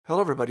Hello,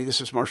 everybody. This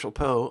is Marshall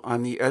Poe.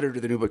 I'm the editor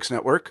of the New Books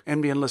Network.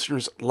 NBN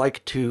listeners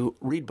like to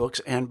read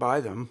books and buy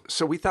them.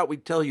 So we thought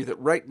we'd tell you that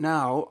right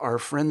now, our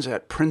friends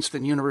at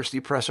Princeton University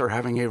Press are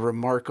having a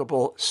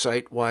remarkable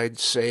site-wide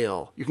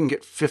sale. You can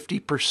get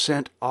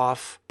 50%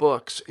 off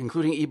books,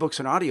 including ebooks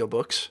and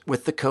audiobooks,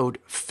 with the code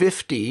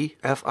 50,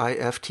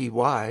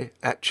 F-I-F-T-Y,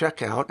 at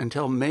checkout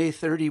until May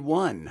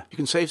 31. You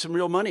can save some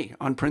real money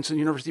on Princeton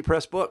University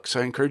Press books.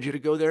 I encourage you to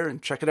go there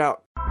and check it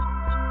out.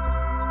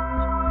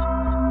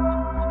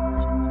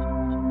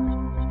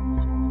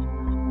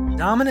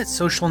 Dominant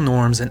social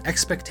norms and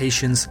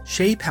expectations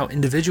shape how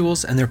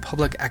individuals and their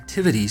public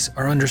activities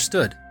are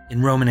understood.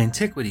 In Roman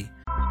antiquity,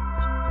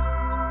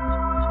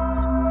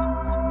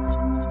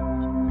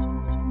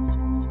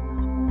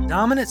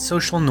 dominant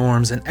social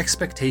norms and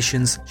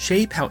expectations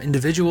shape how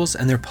individuals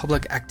and their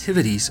public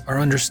activities are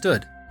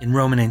understood. In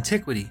Roman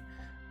antiquity,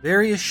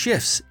 various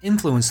shifts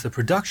influence the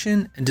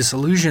production and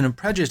dissolution of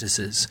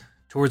prejudices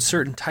towards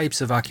certain types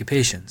of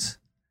occupations.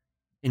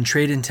 In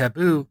Trade and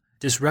Taboo,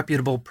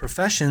 Disreputable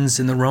Professions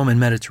in the Roman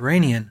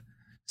Mediterranean,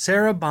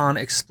 Sarah Bond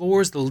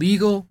explores the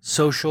legal,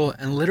 social,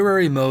 and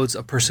literary modes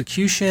of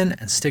persecution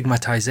and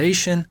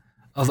stigmatization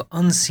of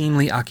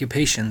unseemly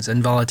occupations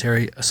and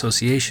voluntary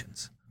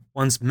associations.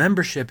 One's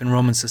membership in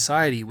Roman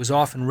society was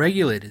often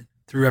regulated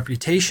through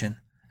reputation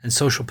and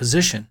social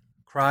position.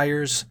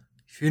 Criers,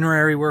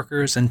 funerary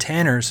workers, and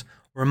tanners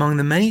were among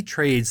the many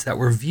trades that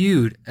were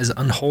viewed as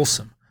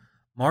unwholesome,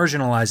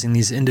 marginalizing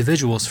these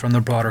individuals from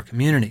the broader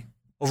community.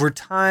 Over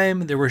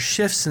time, there were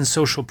shifts in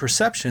social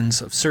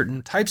perceptions of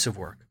certain types of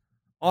work,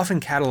 often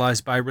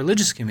catalyzed by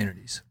religious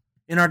communities.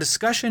 In our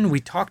discussion,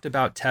 we talked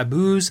about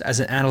taboos as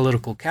an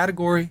analytical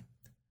category,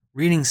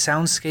 reading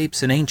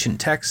soundscapes in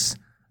ancient texts,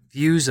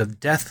 views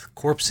of death,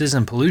 corpses,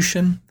 and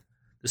pollution,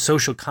 the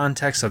social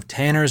context of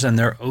tanners and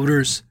their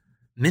odors,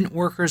 mint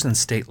workers and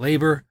state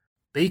labor,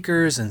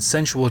 bakers and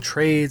sensual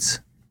trades,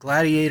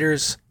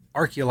 gladiators,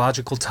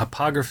 archaeological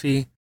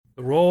topography,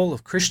 the role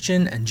of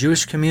Christian and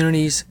Jewish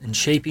communities in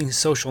shaping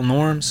social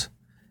norms,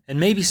 and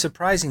maybe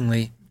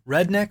surprisingly,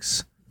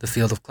 rednecks, the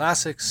field of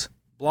classics,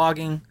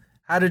 blogging,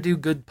 how to do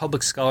good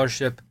public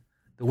scholarship,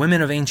 the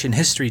Women of Ancient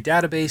History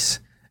database,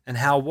 and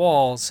how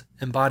walls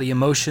embody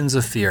emotions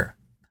of fear.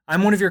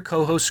 I'm one of your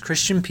co-hosts,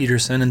 Christian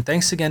Peterson, and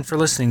thanks again for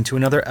listening to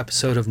another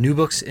episode of New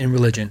Books in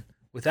Religion.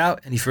 Without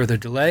any further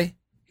delay,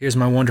 here's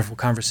my wonderful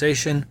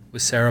conversation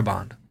with Sarah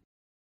Bond.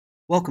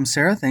 Welcome,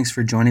 Sarah. Thanks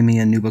for joining me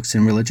in New Books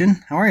in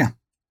Religion. How are you?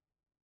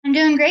 I'm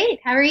doing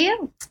great. How are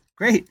you?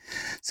 Great.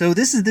 So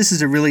this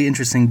is a really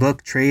interesting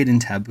book, Trade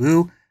and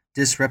Taboo,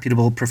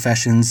 Disreputable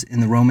Professions in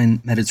the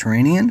Roman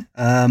Mediterranean.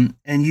 And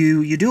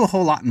you do a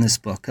whole lot in this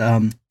book.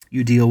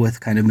 You deal with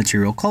kind of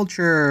material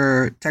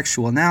culture,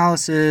 textual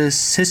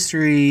analysis,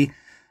 history,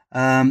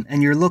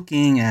 and you're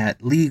looking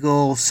at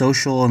legal,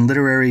 social, and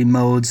literary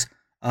modes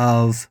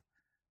of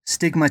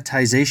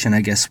stigmatization,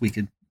 I guess we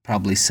could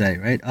probably say,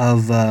 right,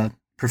 of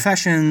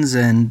professions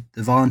and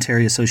the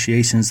voluntary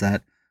associations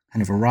that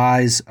kind of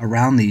arise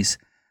around these.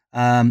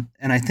 And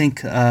I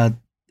think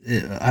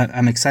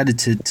I'm excited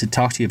to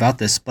talk to you about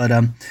this. But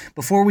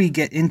before we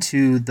get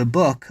into the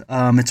book,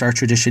 it's our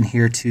tradition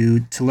here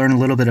to learn a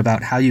little bit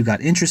about how you got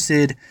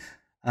interested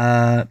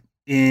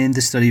in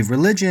the study of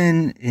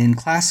religion, in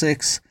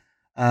classics.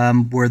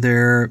 Were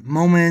there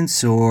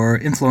moments or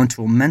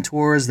influential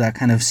mentors that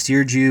kind of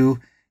steered you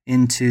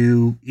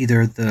into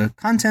either the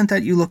content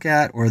that you look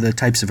at or the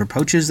types of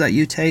approaches that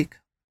you take?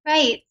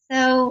 Right.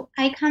 So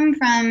I come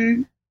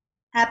from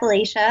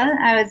Appalachia.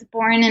 I was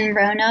born in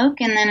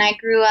Roanoke, and then I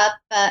grew up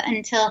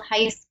until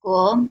high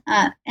school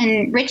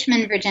in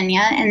Richmond, Virginia,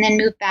 and then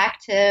moved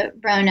back to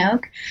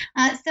Roanoke.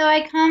 So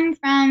I come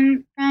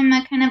from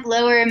a kind of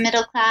lower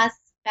middle class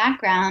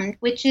background,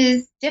 which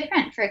is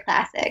different for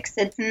classics.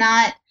 It's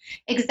not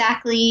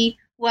exactly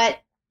what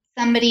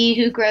somebody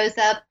who grows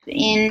up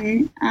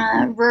in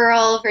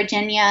rural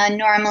Virginia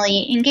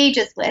normally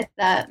engages with.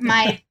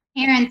 My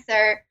parents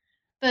are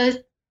both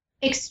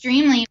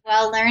extremely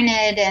well-learned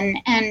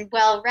and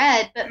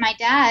well-read, but my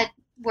dad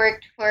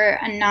worked for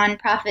a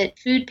nonprofit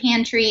food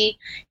pantry.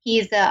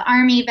 He's an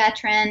Army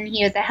veteran.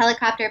 He was a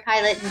helicopter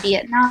pilot in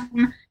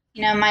Vietnam.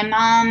 You know, my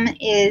mom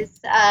is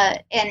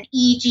an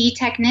EG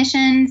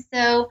technician,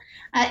 so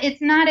it's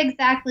not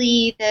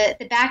exactly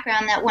the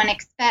background that one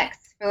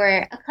expects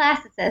for a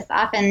classicist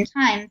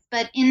oftentimes.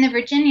 But in the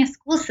Virginia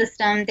school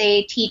system,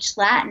 they teach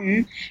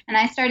Latin, and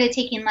I started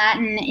taking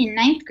Latin in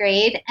 9th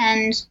grade,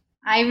 and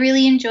I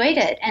really enjoyed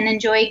it and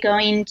enjoyed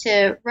going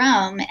to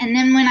Rome. And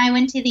then when I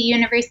went to the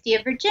University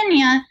of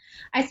Virginia,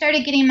 I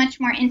started getting much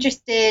more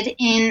interested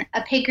in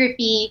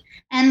epigraphy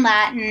and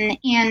Latin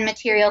and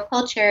material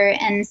culture,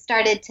 and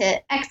started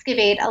to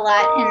excavate a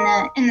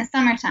lot in the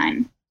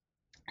summertime.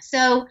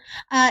 So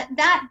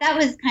that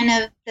was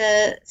kind of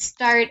the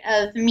start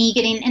of me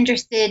getting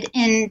interested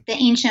in the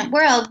ancient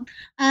world.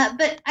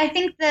 But I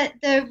think that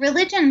the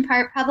religion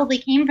part probably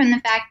came from the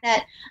fact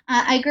that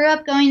I grew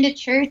up going to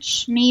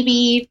church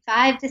maybe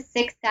 5 to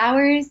 6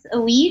 hours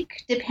a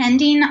week,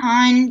 depending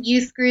on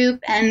youth group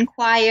and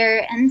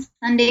choir and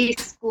Sunday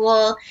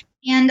school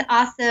and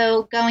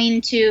also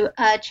going to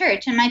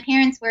church. And my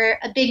parents were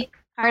a big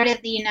part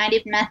of the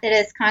United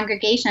Methodist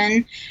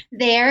congregation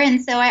there.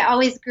 And so I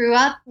always grew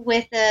up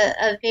with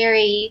a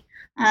very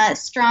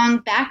strong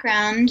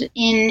background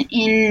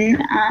in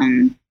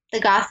the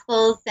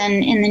Gospels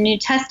and in the New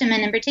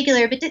Testament in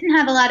particular, but didn't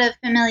have a lot of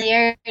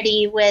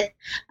familiarity with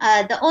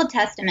the Old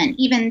Testament,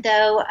 even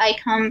though I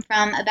come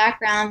from a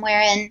background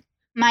wherein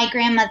my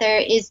grandmother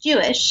is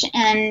Jewish,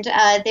 and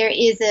there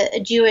is a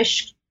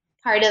Jewish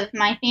part of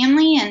my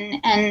family,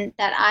 and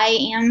that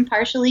I am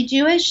partially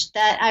Jewish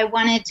that I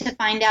wanted to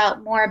find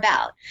out more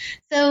about.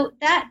 So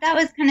that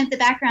was kind of the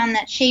background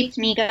that shaped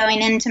me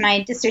going into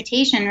my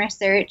dissertation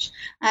research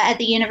at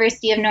the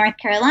University of North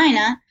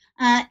Carolina.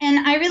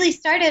 And I really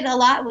started a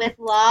lot with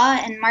law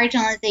and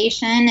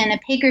marginalization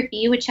and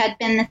epigraphy, which had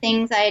been the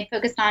things I had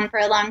focused on for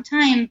a long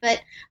time.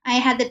 But I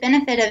had the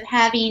benefit of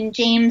having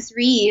James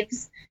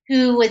Reeves,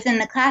 who was in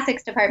the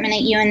classics department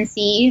at UNC,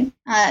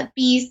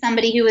 be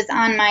somebody who was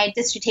on my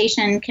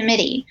dissertation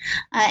committee.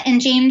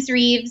 And James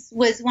Reeves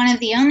was one of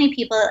the only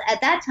people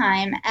at that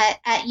time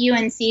at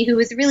UNC who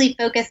was really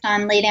focused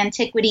on late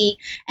antiquity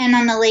and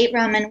on the late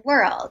Roman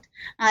world.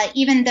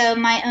 Even though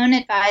my own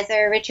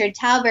advisor, Richard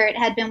Talbert,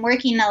 had been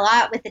working a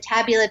lot with the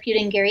Tabula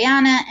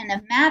Peutingeriana and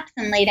of maps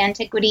in late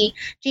antiquity,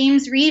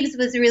 James Reeves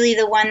was really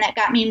the one that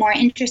got me more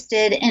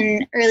interested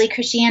in early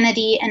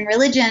Christianity and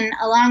religion,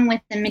 along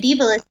with the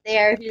medievalist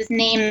there, whose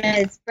name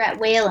is Brett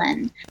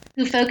Whalen,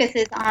 who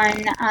focuses on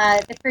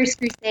the First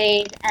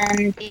Crusade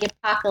and the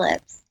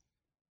Apocalypse.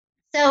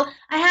 So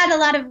I had a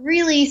lot of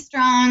really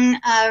strong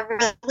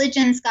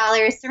religion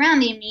scholars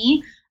surrounding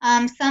me,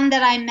 some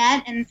that I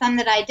met and some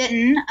that I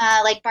didn't,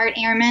 like Bart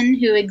Ehrman,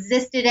 who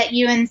existed at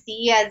UNC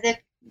as if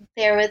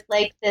there was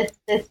like this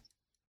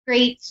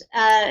great,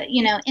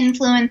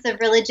 influence of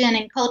religion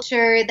and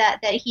culture that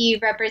he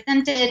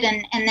represented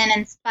and then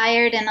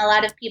inspired in a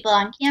lot of people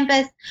on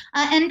campus,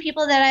 and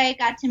people that I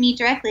got to meet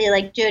directly,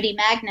 like Jody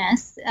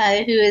Magnus,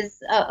 who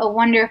is a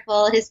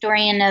wonderful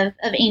historian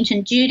of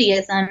ancient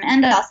Judaism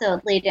and also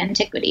late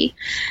antiquity.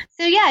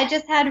 So yeah, I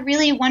just had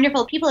really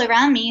wonderful people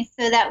around me,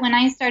 so that when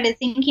I started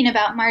thinking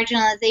about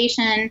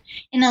marginalization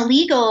in a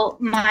legal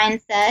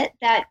mindset,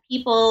 that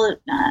people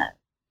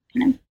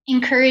kind of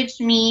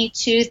encouraged me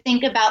to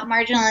think about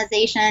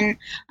marginalization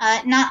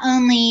not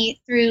only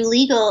through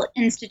legal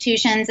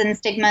institutions and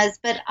stigmas,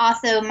 but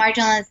also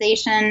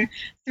marginalization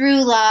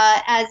through law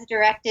as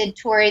directed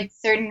towards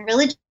certain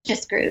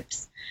religious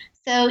groups.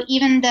 So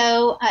even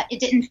though it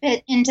didn't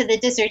fit into the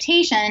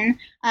dissertation,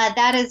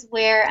 that is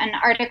where an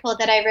article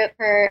that I wrote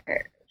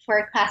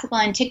for classical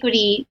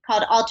antiquity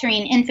called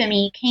Altering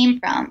Infamy came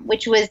from,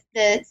 which was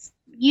the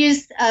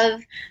use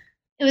of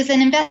It was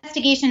an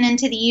investigation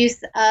into the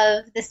use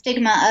of the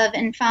stigma of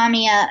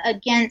infamia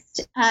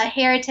against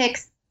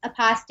heretics,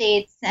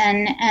 apostates,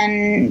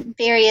 and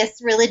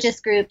various religious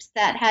groups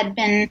that had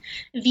been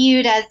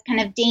viewed as kind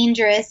of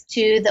dangerous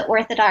to the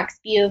Orthodox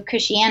view of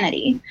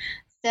Christianity.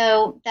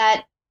 So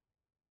that,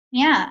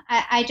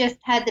 I just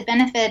had the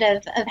benefit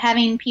of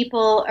having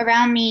people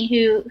around me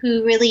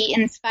who really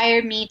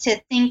inspired me to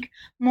think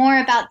more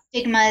about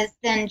stigmas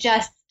than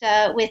just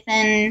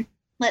within,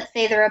 let's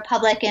say, the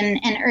Republic and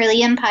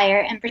early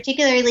Empire, and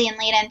particularly in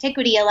late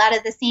antiquity, a lot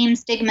of the same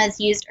stigmas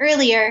used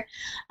earlier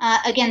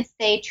against,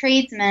 say,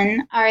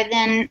 tradesmen are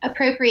then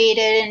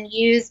appropriated and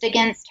used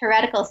against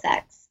heretical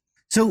sects.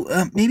 So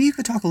maybe you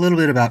could talk a little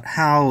bit about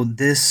how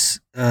this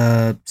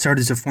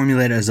started to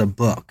formulate as a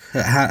book.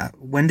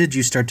 When did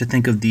you start to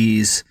think of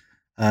these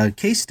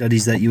case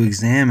studies that you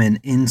examine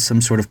in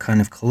some sort of kind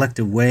of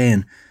collective way,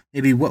 and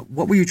maybe what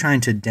were you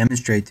trying to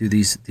demonstrate through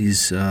these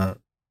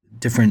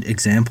different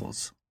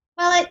examples?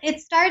 Well, it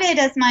started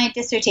as my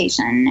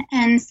dissertation,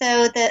 and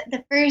so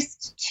the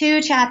first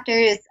two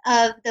chapters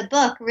of the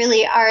book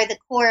really are the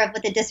core of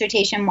what the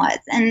dissertation was,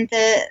 and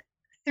the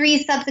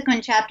three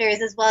subsequent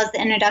chapters, as well as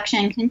the introduction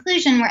and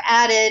conclusion, were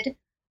added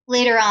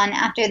later on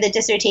after the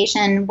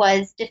dissertation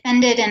was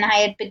defended, and I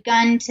had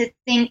begun to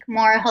think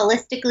more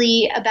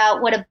holistically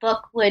about what a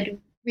book would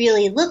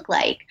really look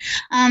like.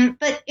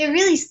 But it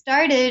really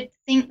started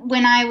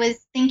when I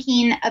was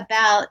thinking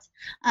about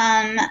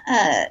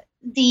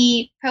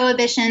the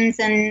prohibitions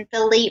in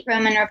the late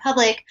Roman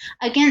Republic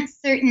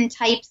against certain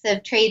types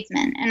of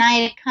tradesmen. And I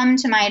had come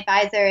to my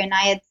advisor and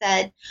I had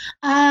said,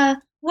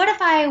 what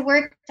if I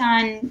worked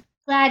on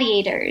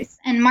gladiators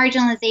and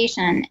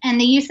marginalization and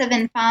the use of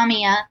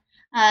infamia,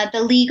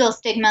 the legal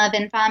stigma of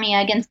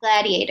infamia against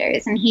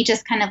gladiators? And he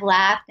just kind of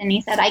laughed and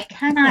he said, I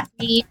cannot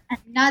read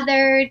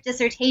another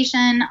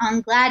dissertation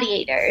on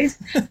gladiators,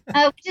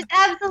 which is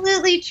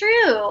absolutely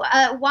true.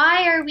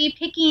 Why are we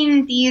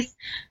picking these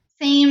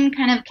same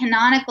kind of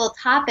canonical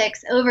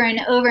topics over and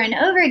over and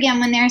over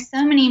again when there are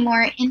so many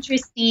more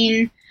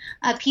interesting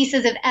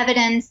pieces of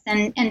evidence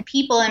and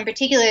people in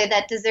particular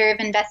that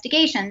deserve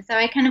investigation? So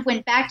I kind of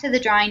went back to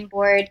the drawing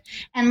board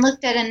and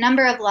looked at a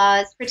number of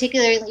laws,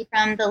 particularly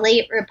from the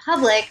late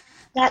Republic,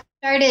 that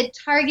started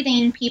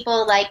targeting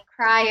people like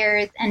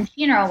criers and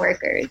funeral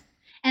workers.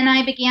 And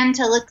I began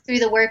to look through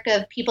the work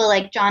of people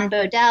like John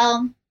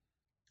Bodell,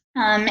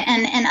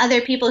 and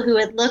other people who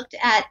had looked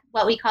at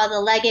what we call the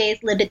leges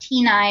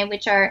libetinae,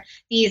 which are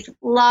these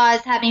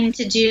laws having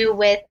to do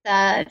with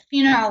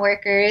funeral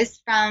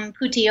workers from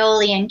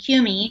Puteoli and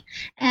Cumy.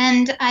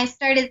 And I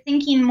started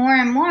thinking more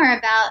and more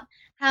about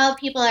how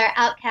people are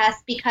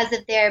outcast because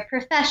of their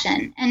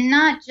profession, and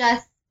not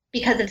just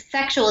because of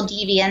sexual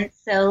deviance,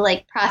 so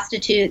like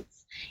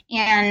prostitutes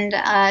and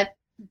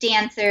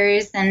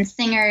dancers and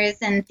singers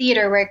and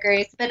theater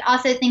workers, but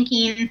also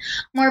thinking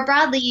more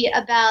broadly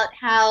about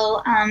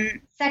how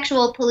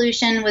sexual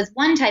pollution was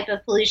one type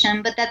of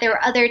pollution, but that there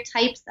were other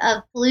types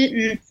of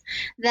pollutants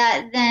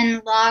that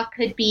then law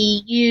could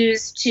be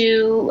used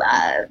to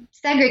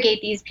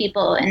segregate these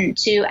people and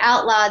to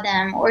outlaw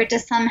them, or to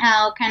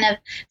somehow kind of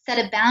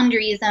set a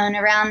boundary zone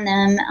around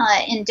them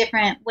in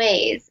different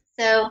ways.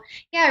 So,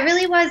 yeah, it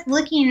really was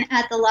looking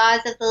at the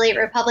laws of the late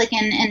Republic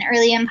and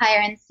early Empire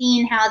and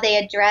seeing how they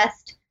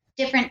addressed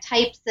different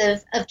types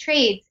of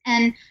trades.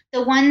 And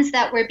the ones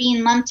that were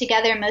being lumped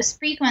together most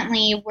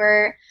frequently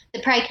were the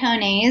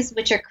praecones,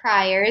 which are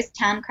criers,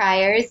 town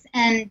criers,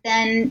 and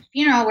then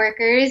funeral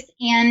workers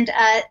and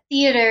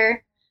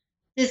theater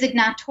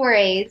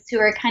designatores, who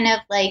are kind of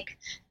like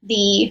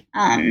the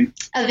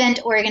event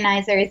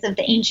organizers of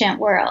the ancient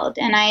world.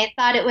 And I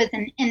thought it was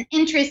an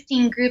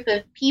interesting group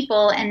of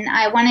people, and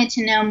I wanted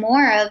to know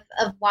more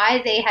of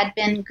why they had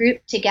been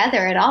grouped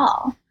together at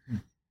all.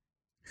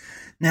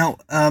 Now,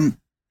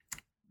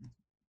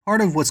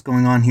 part of what's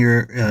going on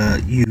here,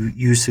 you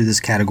use through this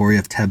category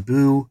of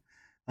taboo,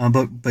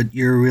 but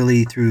you're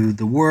really through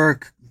the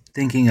work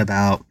thinking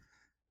about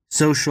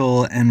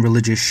social and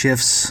religious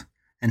shifts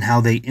and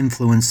how they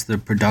influence the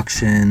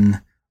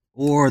production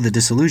or the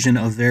dissolution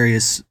of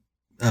various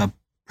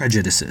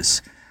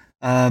prejudices.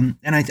 And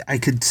I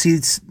could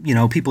see,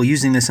 people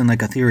using this in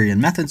like a theory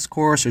and methods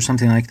course or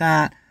something like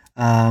that,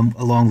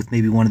 along with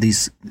maybe one of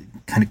these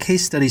kind of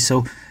case studies.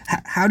 So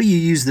how do you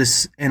use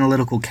this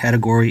analytical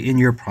category in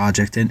your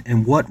project,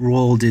 and what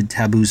role did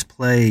taboos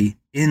play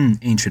in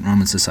ancient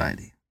Roman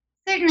society?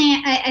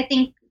 Certainly, I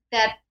think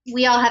that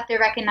we all have to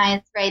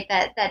recognize, right,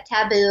 that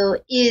taboo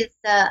is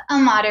a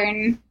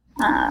modern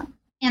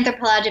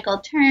anthropological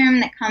term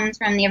that comes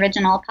from the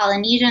original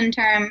Polynesian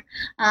term.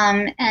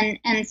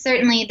 And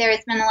certainly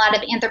there's been a lot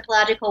of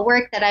anthropological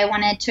work that I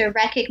wanted to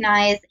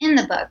recognize in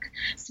the book,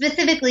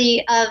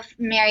 specifically of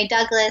Mary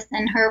Douglas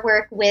and her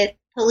work with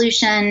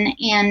pollution,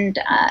 and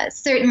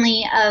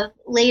certainly of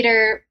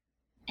later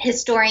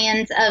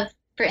historians of,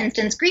 for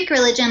instance, Greek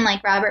religion,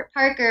 like Robert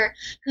Parker,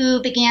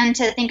 who began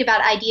to think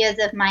about ideas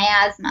of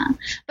miasma.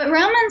 But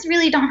Romans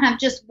really don't have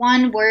just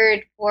one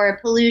word for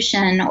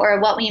pollution, or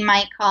what we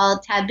might call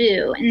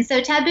taboo. And so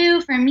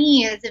taboo for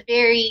me is a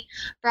very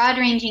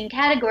broad-ranging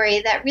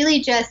category that really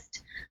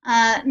just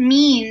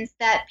means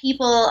that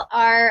people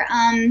are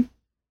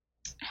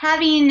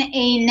having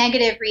a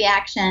negative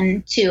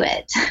reaction to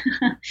it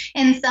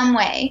in some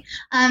way.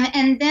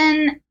 And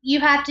then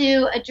you have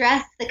to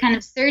address the kind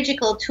of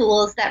surgical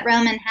tools that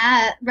Romans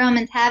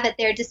have at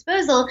their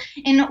disposal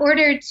in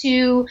order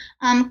to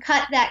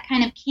cut that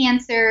kind of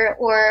cancer,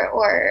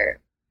 or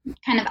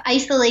kind of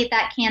isolate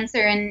that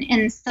cancer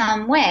in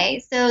some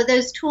way. So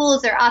those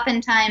tools are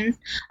oftentimes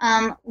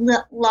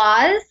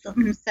laws.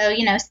 So,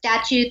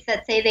 statutes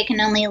that say they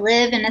can only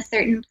live in a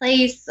certain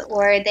place,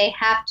 or they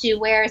have to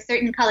wear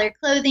certain color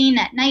clothing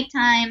at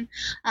nighttime.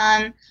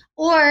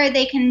 Or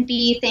they can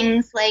be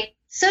things like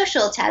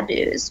social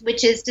taboos,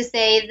 which is to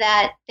say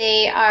that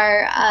they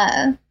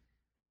are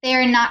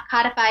not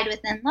codified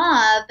within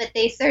law, but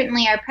they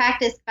certainly are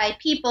practiced by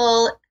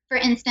people. For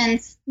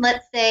instance,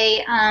 let's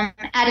say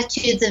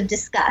attitudes of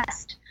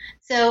disgust.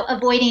 So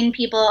avoiding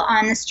people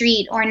on the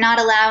street, or not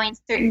allowing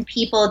certain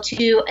people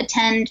to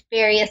attend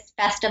various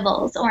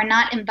festivals, or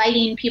not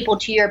inviting people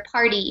to your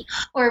party,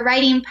 or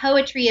writing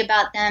poetry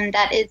about them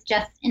that is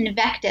just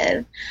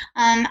invective.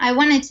 I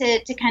wanted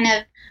to kind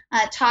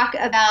of talk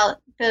about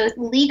both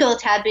legal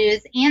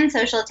taboos and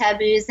social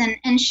taboos,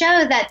 and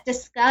show that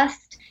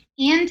disgust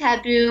and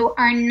taboo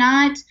are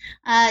not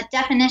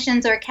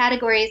definitions or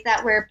categories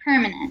that were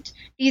permanent.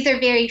 These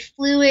are very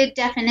fluid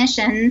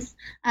definitions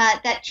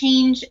that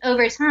change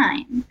over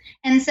time.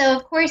 And so,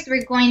 of course,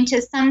 we're going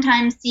to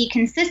sometimes see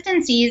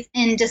consistencies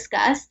in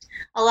disgust.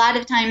 A lot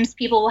of times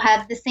people will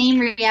have the same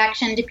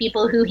reaction to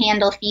people who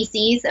handle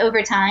feces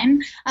over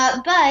time,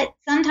 but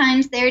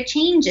sometimes there are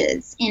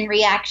changes in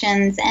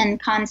reactions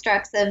and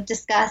constructs of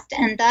disgust,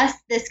 and thus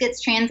this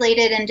gets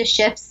translated into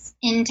shifts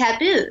in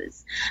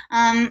taboos.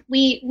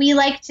 We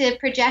like to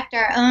project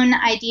our own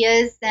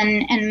ideas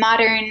and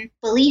modern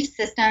belief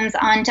systems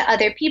onto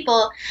other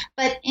people,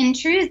 but in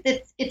truth,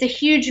 it's a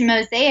huge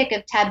mosaic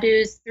of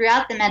taboos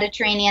throughout the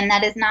Mediterranean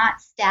that is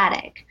not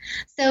static.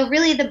 So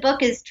really the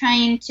book is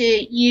trying to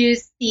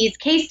use these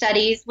case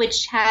studies,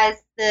 which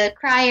has the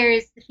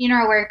criers, the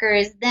funeral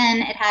workers,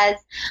 then it has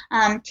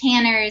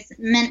tanners,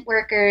 mint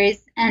workers,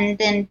 and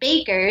then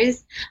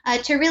bakers,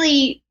 to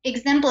really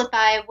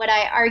exemplify what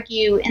I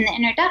argue in the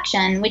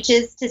introduction, which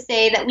is to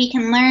say that we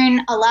can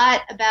learn a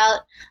lot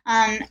about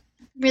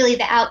really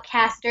the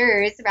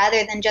outcasters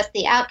rather than just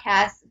the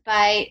outcasts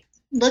by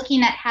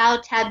looking at how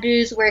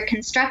taboos were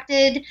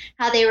constructed,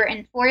 how they were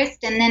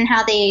enforced, and then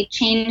how they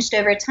changed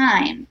over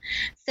time.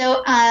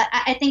 So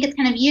I think it's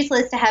kind of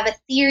useless to have a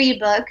theory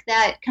book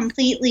that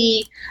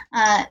completely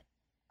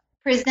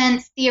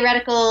presents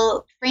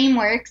theoretical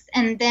frameworks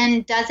and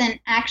then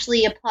doesn't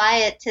actually apply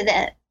it to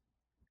the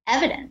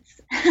evidence.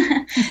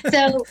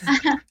 So,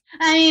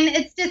 I mean,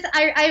 it's just,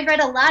 I read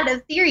a lot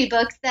of theory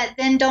books that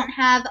then don't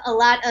have a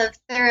lot of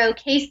thorough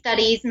case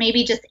studies,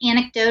 maybe just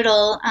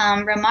anecdotal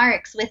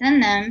remarks within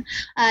them.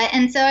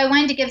 And so I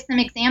wanted to give some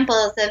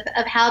examples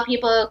of how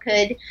people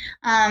could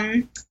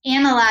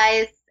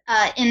analyze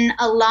in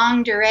a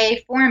longue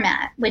durée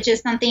format, which is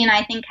something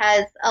I think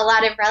has a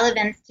lot of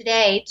relevance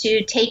today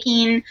to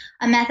taking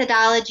a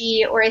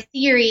methodology or a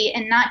theory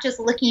and not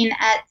just looking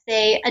at,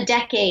 say, a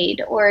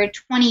decade or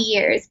 20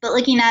 years, but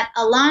looking at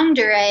a longue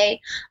durée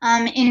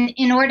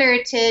in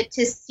order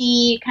to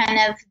see kind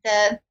of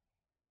the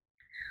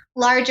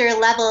larger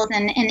levels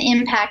and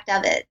impact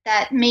of it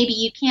that maybe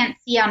you can't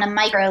see on a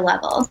micro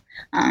level.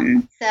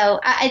 So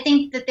I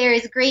think that there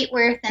is great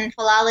worth in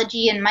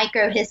philology and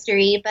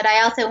microhistory, but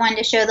I also wanted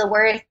to show the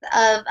worth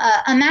of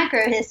a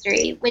macro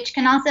history, which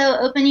can also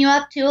open you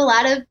up to a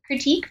lot of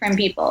critique from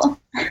people.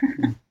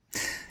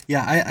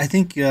 Yeah, I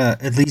think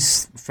at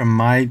least from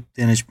my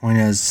vantage point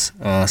as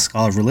a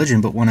scholar of religion,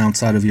 but one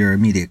outside of your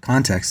immediate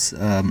context,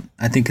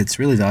 I think it's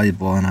really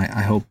valuable, and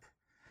I hope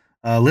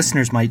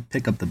listeners might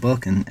pick up the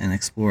book and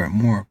explore it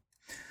more.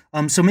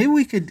 So maybe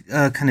we could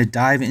kind of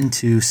dive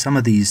into some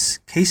of these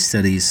case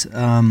studies.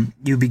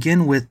 You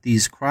begin with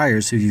these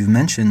criers who you've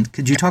mentioned.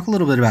 Could you talk a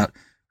little bit about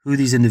who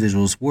these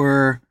individuals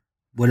were,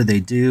 what did they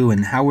do,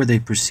 and how were they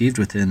perceived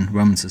within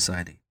Roman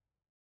society?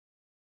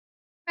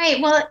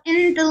 Right. Well,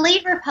 in the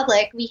late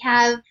Republic, we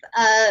have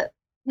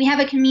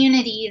a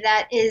community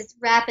that is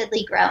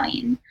rapidly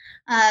growing.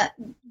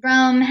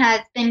 Rome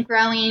has been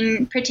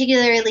growing,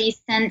 particularly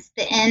since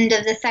the end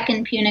of the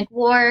Second Punic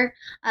War,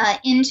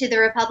 into the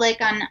Republic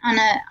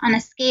on a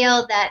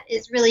scale that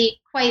is really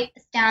quite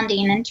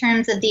astounding in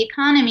terms of the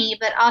economy,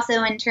 but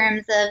also in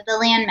terms of the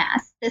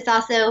landmass. This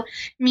also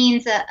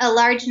means a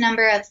large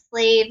number of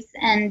slaves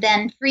and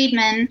then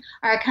freedmen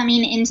are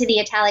coming into the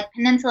Italic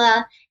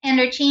Peninsula and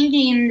are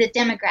changing the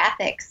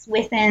demographics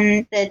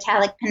within the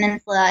Italic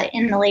Peninsula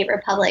in the late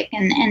Republic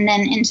and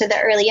then into the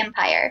early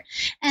Empire.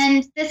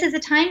 And this is a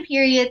time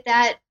period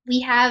that we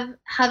have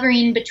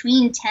hovering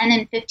between 10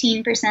 and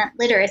 15%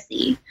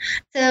 literacy.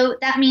 So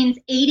that means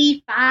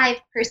 85%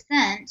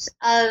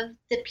 of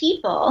the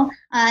people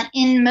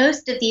in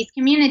most of these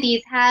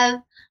communities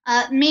have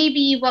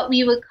maybe what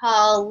we would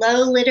call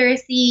low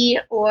literacy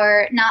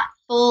or not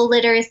full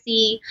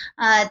literacy.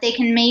 They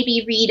can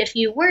maybe read a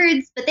few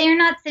words, but they are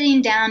not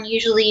sitting down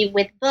usually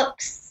with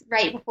books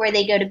right before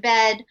they go to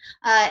bed,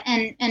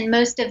 and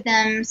most of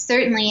them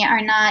certainly are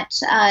not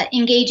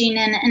engaging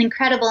in an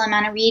incredible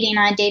amount of reading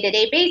on a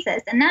day-to-day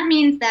basis. And that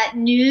means that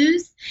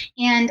news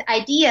and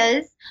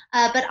ideas,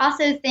 but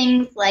also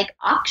things like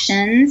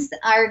auctions,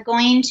 are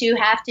going to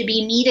have to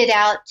be meted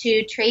out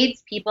to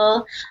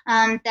tradespeople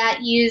that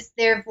use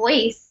their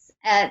voice,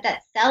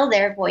 that sell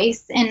their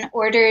voice in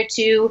order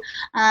to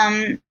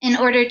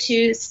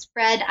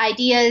spread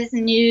ideas,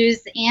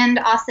 news, and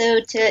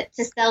also to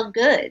sell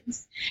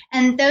goods.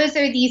 And those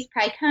are these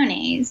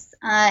praecones.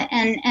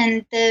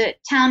 And the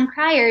town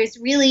criers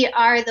really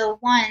are the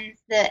ones,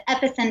 the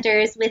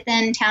epicenters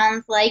within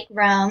towns like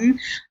Rome,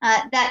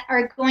 that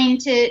are going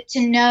to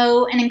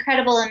know an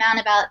incredible amount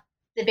about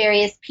the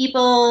various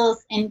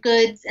peoples and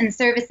goods and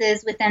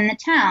services within the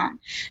town.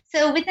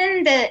 So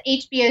within the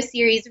HBO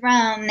series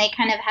Rome, they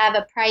kind of have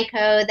a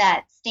praeco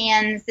that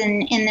stands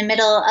in the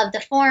middle of the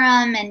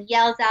forum and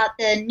yells out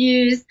the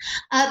news.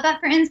 But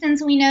for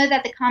instance, we know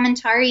that the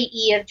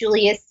Commentarii of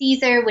Julius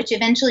Caesar, which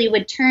eventually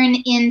would turn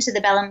into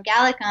the Bellum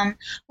Gallicum,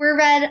 were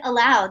read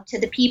aloud to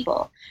the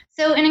people.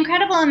 So an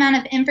incredible amount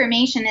of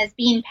information is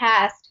being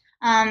passed.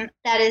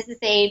 That is to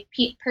say,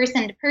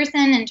 person to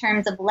person in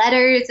terms of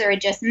letters or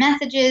just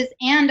messages,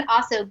 and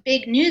also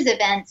big news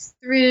events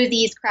through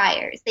these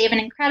criers. They have an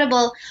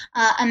incredible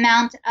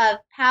amount of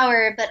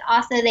power, but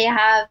also they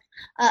have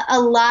a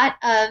lot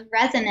of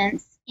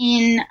resonance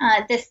in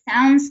this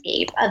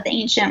soundscape of the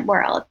ancient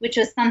world, which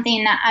was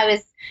something that I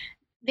was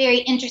very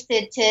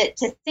interested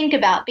to think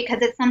about,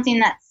 because it's something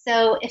that's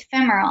so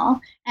ephemeral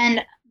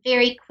and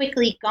very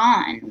quickly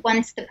gone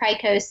once the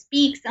praeco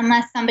speaks,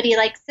 unless somebody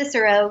like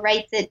Cicero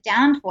writes it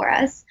down for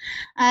us.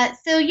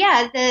 So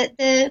yeah,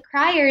 the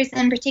criers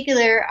in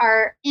particular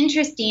are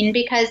interesting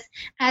because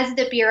as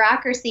the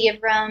bureaucracy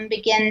of Rome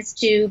begins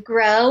to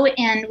grow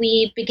and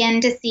we begin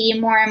to see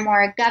more and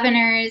more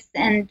governors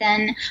and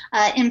then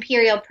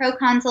imperial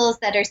proconsuls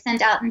that are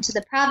sent out into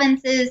the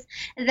provinces,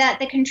 that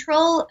the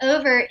control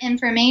over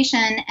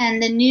information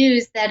and the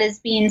news that is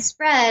being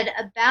spread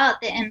about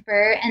the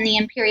emperor and the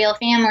imperial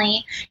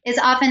family is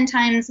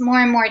oftentimes more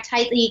and more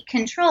tightly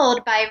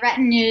controlled by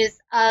retinues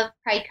of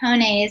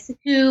praecones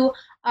who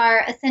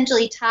are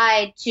essentially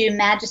tied to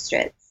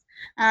magistrates.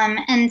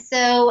 And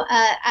so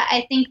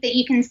I think that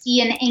you can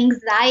see an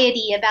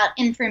anxiety about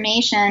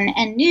information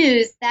and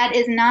news that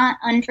is not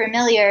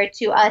unfamiliar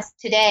to us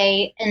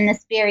today in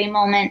this very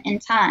moment in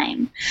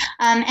time.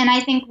 And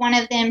I think one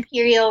of the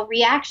imperial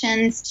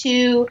reactions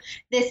to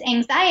this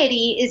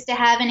anxiety is to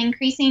have an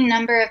increasing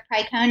number of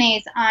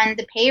praecones on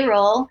the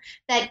payroll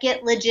that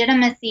get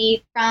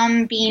legitimacy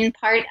from being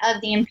part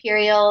of the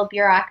imperial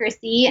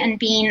bureaucracy and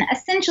being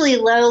essentially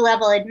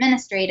low-level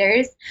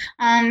administrators,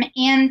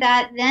 and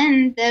that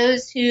then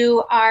those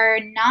who are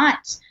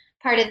not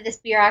part of this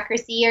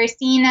bureaucracy are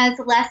seen as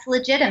less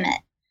legitimate.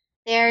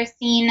 They're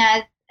seen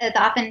as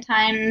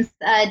oftentimes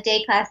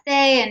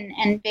déclassé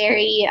and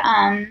very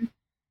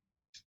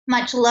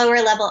much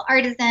lower level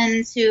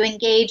artisans who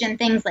engage in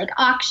things like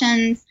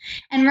auctions.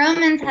 And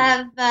Romans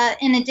have,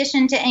 in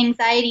addition to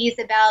anxieties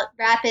about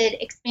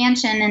rapid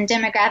expansion and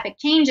demographic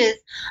changes,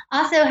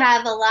 also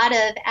have a lot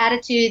of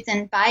attitudes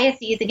and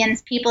biases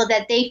against people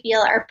that they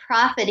feel are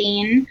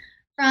profiting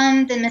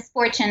from the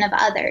misfortune of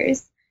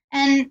others.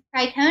 And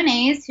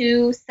praecones,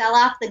 who sell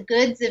off the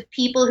goods of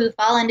people who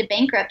fall into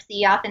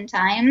bankruptcy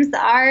oftentimes,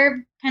 are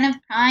kind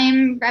of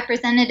prime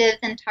representatives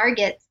and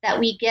targets that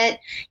we get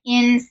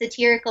in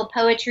satirical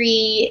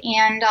poetry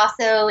and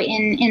also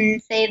in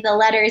say, the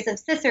letters of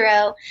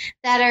Cicero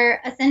that are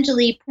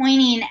essentially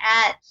pointing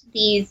at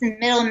these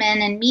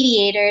middlemen and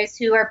mediators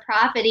who are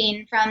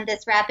profiting from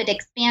this rapid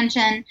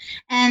expansion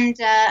and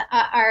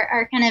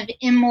are kind of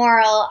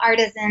immoral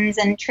artisans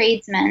and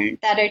tradesmen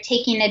that are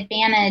taking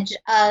advantage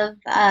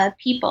of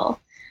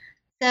people.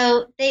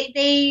 So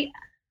they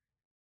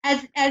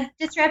as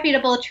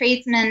disreputable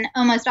tradesmen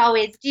almost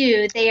always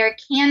do, they are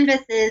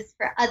canvases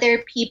for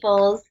other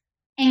people's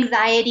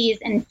anxieties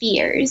and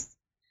fears.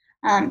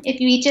 If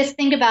we just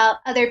think about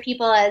other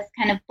people as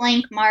kind of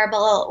blank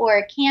marble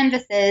or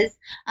canvases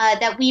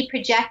that we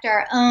project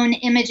our own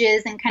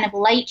images and kind of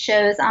light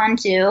shows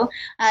onto,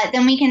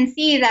 then we can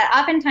see that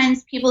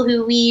oftentimes people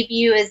who we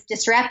view as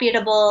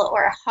disreputable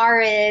or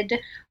horrid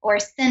or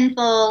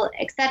sinful,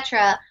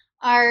 etc.,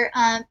 are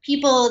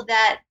people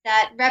that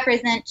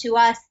represent to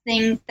us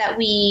things that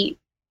we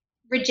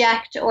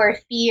reject or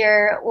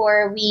fear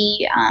or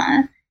we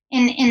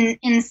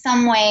in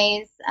some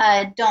ways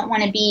don't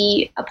want to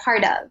be a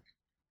part of.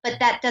 But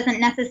that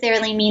doesn't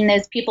necessarily mean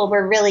those people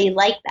were really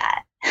like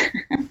that.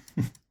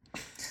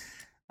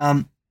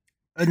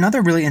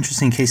 Another really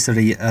interesting case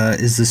study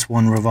is this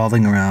one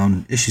revolving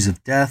around issues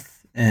of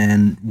death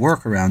and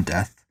work around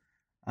death.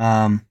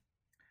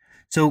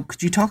 So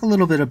could you talk a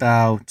little bit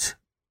about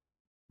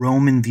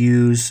Roman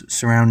views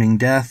surrounding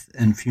death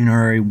and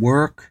funerary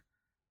work?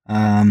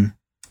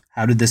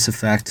 How did this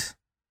affect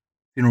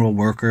funeral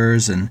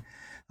workers?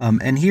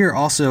 And here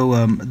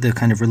also the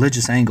kind of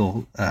religious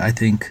angle, I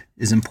think,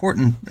 is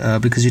important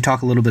because you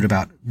talk a little bit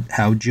about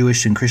how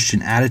Jewish and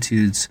Christian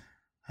attitudes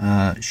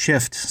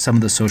shift some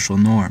of the social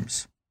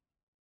norms.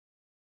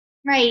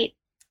 Right.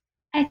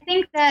 I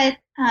think that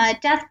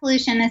death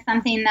pollution is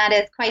something that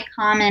is quite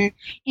common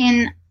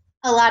in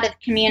a lot of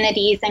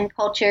communities and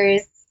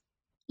cultures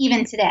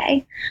even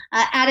today.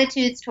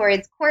 Attitudes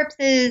towards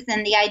corpses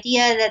and the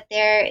idea that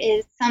there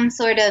is some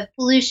sort of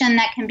pollution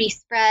that can be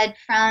spread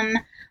from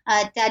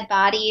dead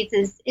bodies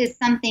is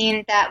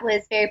something that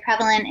was very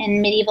prevalent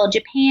in medieval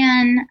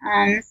Japan,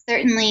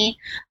 certainly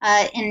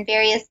in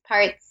various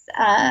parts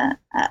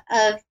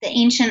of the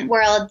ancient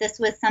world. This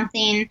was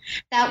something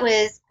that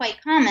was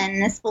quite common,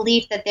 this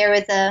belief that there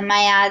was a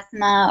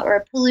miasma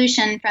or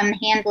pollution from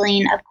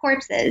handling of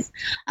corpses.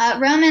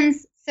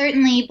 Romans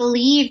certainly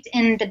believed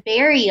in the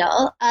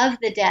burial of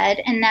the dead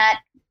and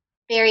that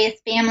various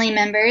family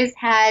members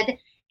had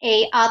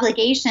a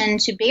obligation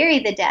to bury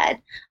the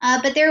dead,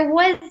 but there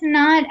was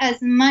not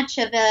as much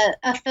of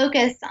a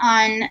focus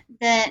on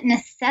the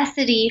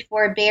necessity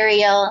for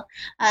burial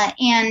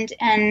and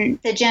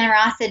the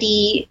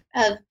generosity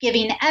of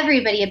giving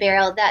everybody a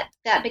burial.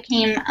 That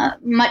became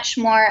much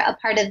more a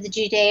part of the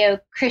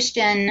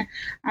Judeo-Christian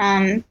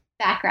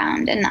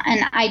background and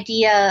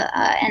idea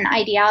and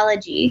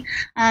ideology.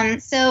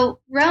 So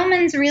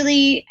Romans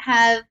really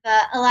have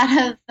a lot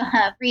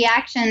of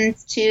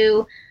reactions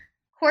to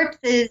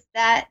corpses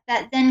that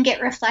then get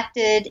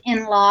reflected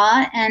in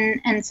law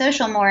and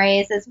social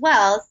mores as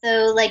well.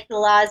 So like the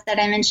laws that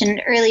I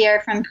mentioned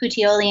earlier from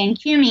Puteoli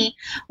and Cumy,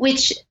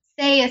 which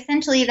say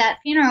essentially that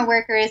funeral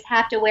workers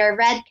have to wear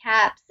red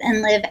caps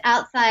and live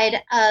outside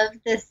of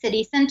the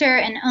city center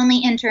and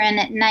only enter in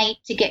at night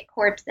to get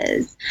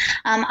corpses.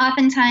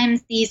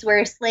 Oftentimes these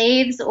were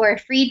slaves or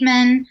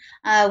freedmen.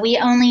 We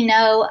only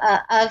know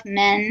of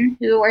men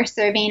who were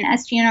serving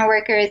as funeral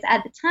workers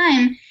at the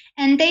time,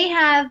 and they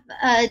have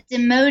a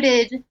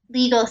demoted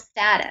legal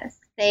status.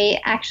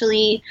 They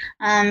actually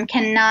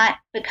cannot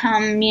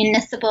become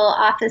municipal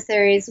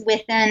officers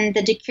within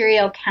the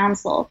decurial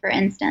council, for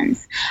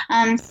instance.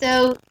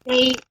 So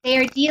they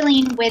are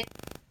dealing with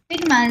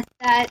stigmas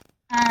that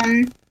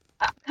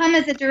come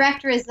as a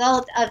direct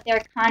result of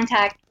their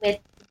contact with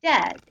the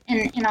dead,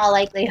 in all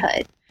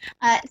likelihood.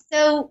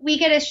 So we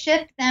get a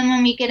shift then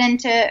when we get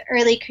into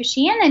early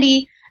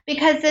Christianity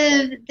because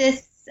of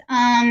this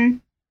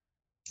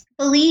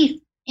belief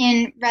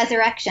in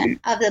resurrection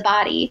of the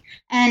body,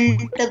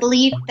 and the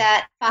belief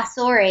that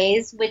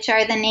fossores, which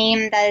are the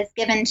name that is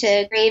given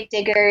to grave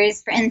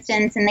diggers, for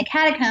instance, in the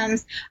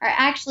catacombs, are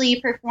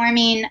actually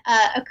performing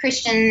a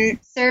Christian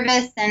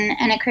service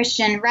and a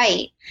Christian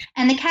rite.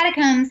 And the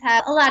catacombs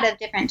have a lot of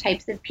different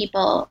types of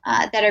people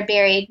that are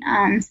buried,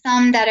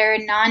 some that are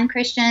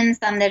non-Christian,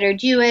 some that are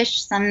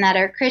Jewish, some that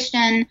are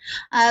Christian.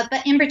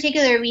 But in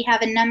particular, we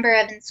have a number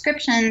of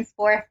inscriptions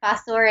for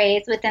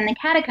fossores within the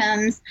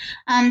catacombs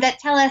that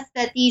tell us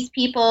that these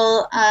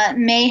people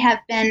may have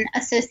been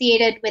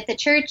associated with the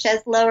church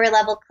as lower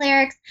level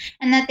clerics,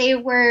 and that they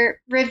were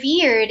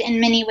revered in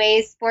many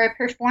ways for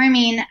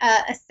performing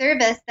a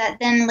service that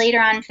then later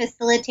on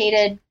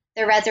facilitated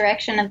the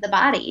resurrection of the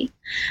body.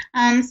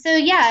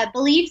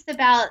 Beliefs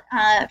about,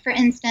 for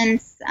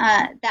instance,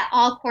 that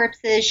all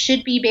corpses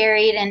should be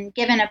buried and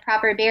given a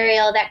proper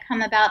burial that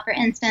come about, for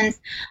instance,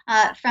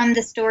 from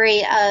the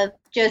story of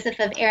Joseph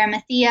of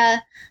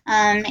Arimathea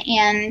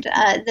and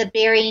the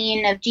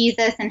burying of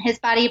Jesus and his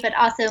body, but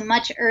also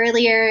much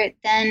earlier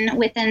than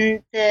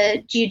within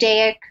the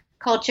Judaic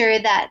culture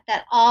that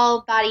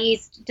all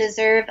bodies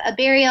deserve a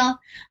burial.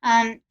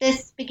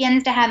 This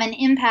begins to have an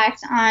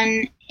impact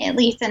on, at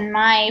least in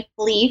my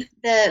belief,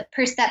 the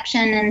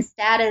perception and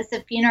status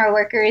of funeral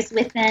workers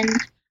within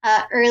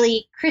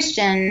early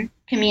Christian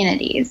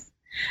communities.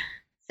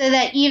 So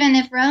that even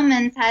if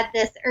Romans had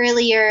this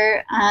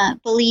earlier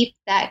belief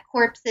that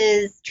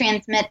corpses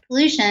transmit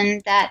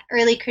pollution, that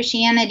early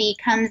Christianity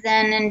comes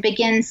in and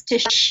begins to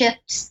shift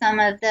some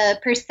of the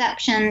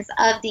perceptions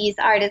of these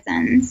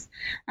artisans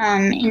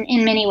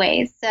in many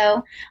ways.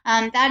 So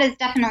that is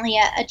definitely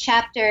a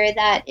chapter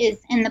that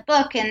is in the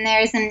book, and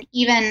there's an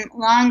even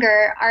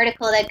longer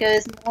article that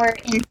goes more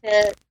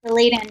into the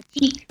late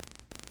antique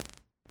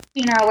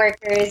funeral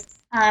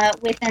workers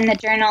within the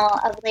Journal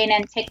of Late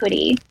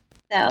Antiquity.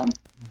 So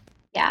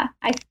yeah,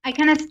 I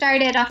kind of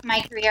started off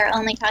my career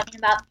only talking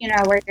about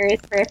funeral workers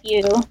for a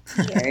few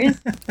years.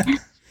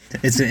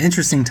 It's an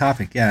interesting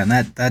topic, yeah, and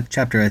that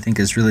chapter I think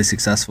is really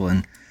successful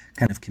in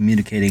kind of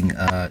communicating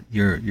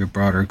your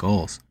broader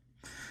goals.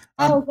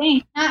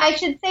 Thanks. I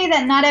should say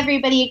that not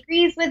everybody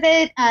agrees with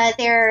it.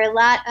 There are a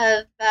lot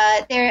of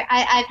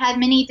I've had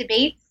many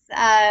debates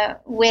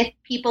with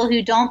people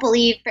who don't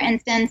believe, for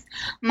instance,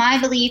 my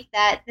belief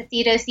that the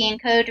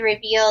Theodosian Code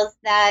reveals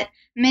that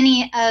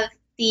many of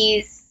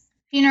these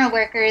funeral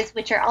workers,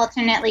 which are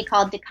alternately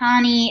called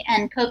decani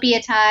and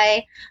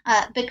copiatae,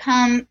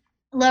 become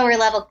lower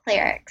level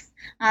clerics.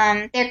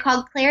 They're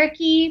called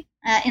clerici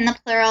in the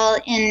plural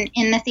in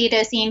the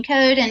Theodosian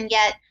Code, and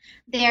yet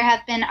there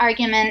have been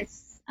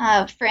arguments,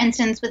 for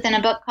instance, within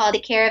a book called The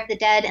Care of the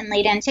Dead in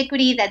Late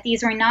Antiquity, that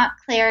these were not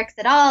clerics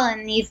at all,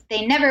 and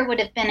they never would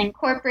have been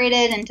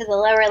incorporated into the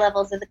lower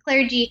levels of the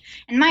clergy.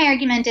 And my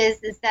argument is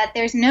that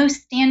there's no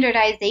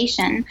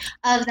standardization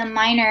of the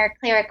minor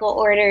clerical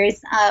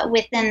orders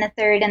within the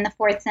 3rd and the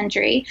 4th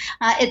century.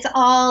 It's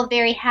all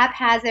very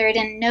haphazard,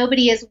 and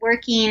nobody is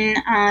working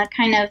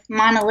kind of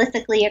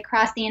monolithically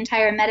across the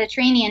entire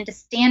Mediterranean to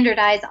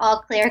standardize all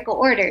clerical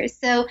orders.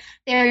 So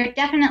there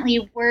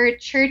definitely were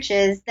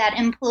churches that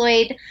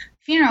employed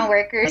funeral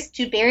workers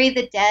to bury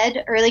the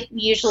dead,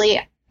 usually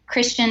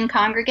Christian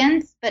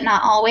congregants, but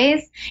not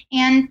always.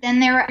 And then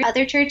there were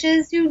other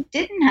churches who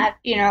didn't have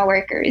funeral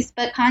workers,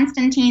 but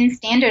Constantine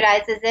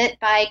standardizes it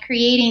by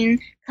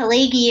creating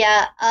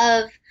collegia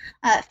of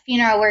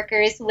funeral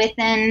workers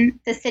within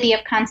the city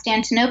of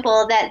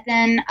Constantinople that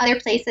then other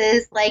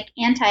places like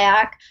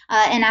Antioch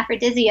and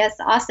Aphrodisias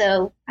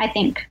also, I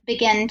think,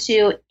 begin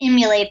to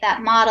emulate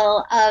that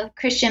model of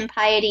Christian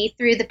piety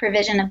through the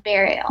provision of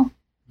burial.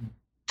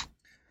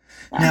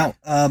 Now,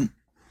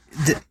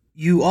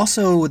 you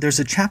also, there's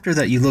a chapter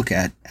that you look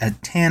at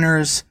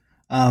tanners,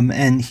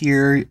 and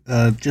here,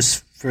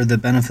 just for the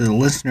benefit of the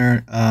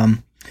listener,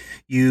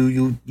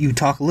 you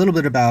talk a little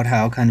bit about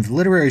how kind of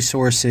literary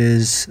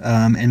sources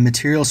and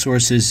material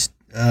sources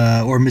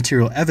or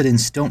material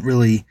evidence don't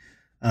really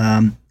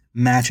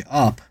match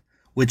up,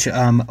 which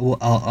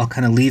I'll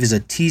kind of leave as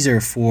a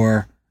teaser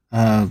for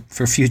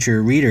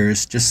future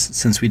readers, just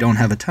since we don't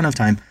have a ton of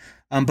time.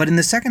 But in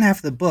the second half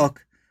of the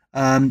book,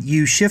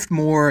 you shift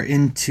more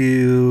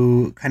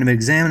into kind of an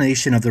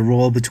examination of the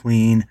role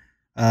between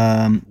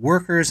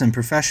workers and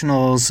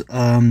professionals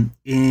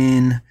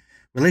in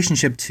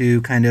relationship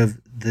to kind of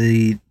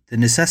the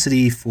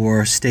necessity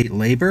for state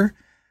labor.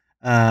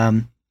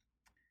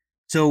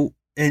 So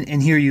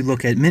here you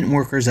look at mint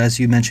workers, as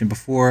you mentioned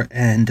before,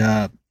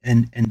 and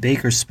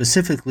bakers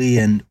specifically,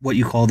 and what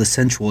you call the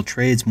sensual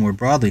trades more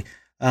broadly.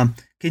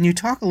 Can you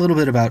talk a little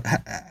bit about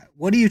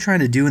what are you trying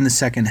to do in the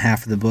second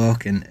half of the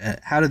book, and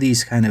how do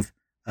these kind of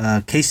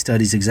case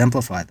studies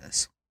exemplify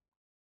this?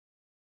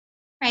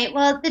 Right.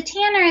 Well, the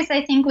Tanners,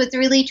 I think, was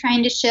really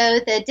trying to show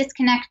the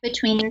disconnect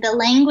between the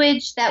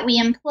language that we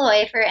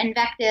employ for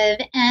invective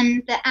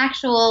and the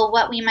actual,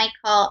 what we might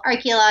call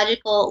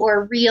archaeological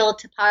or real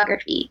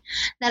topography.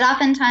 That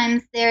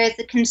oftentimes there is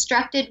a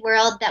constructed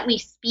world that we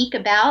speak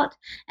about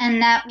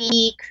and that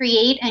we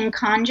create and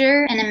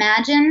conjure and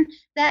imagine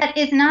that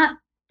is not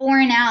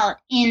borne out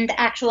in the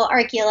actual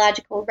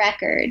archaeological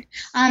record.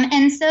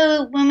 And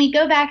so when we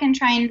go back and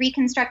try and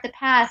reconstruct the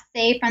past,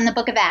 say from the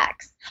Book of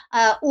Acts,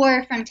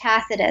 or from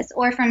Tacitus,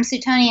 or from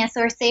Suetonius,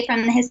 or say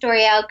from the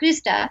Historia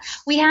Augusta,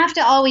 we have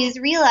to always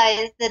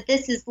realize that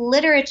this is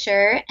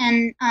literature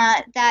and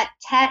that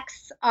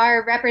texts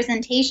are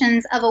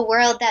representations of a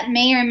world that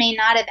may or may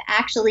not have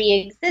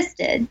actually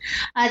existed,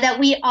 that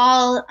we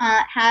all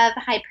have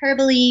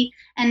hyperbole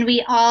and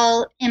we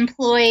all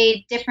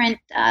employ different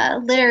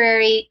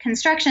literary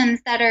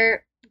constructions that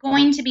are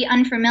going to be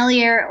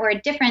unfamiliar or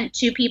different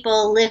to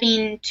people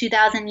living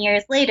 2,000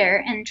 years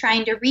later and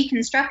trying to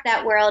reconstruct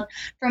that world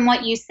from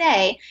what you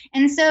say.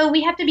 And so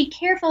we have to be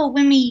careful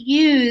when we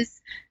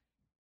use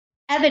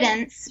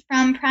evidence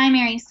from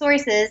primary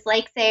sources,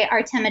 like, say,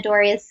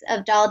 Artemidorus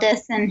of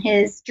Daldis and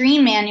his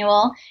dream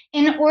manual,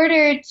 in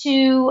order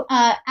to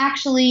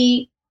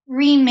actually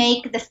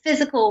remake the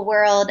physical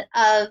world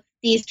of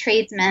these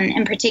tradesmen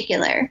in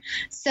particular.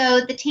 So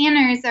the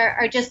tanners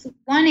are just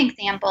one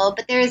example,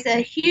 but there's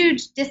a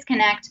huge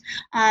disconnect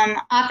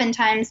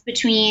oftentimes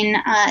between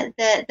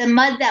the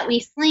mud that we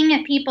sling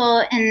at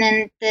people and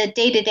then the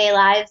day-to-day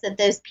lives of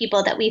those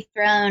people that we've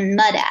thrown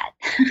mud at.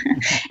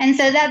 And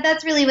so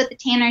that's really what the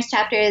tanners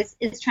chapter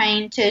is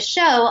trying to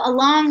show,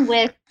 along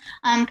with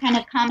kind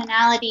of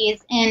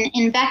commonalities in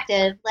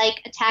invective,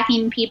 like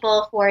attacking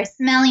people for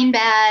smelling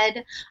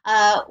bad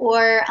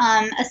or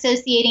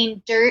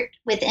associating dirt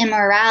with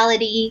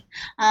immorality.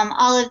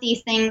 All of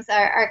these things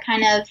are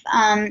kind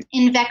of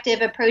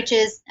invective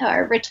approaches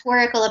or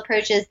rhetorical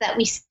approaches that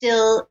we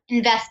still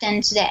invest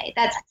in today.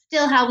 That's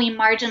still how we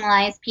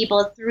marginalize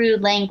people through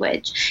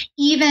language,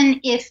 even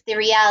if the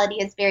reality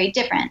is very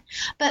different.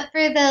 But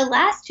for the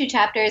last two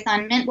chapters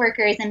on mint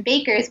workers and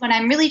bakers, what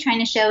I'm really trying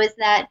to show is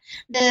that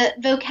the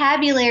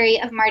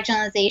vocabulary of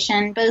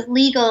marginalization, both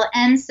legal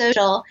and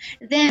social,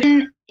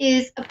 then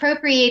is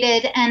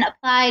appropriated and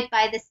applied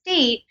by the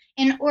state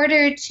in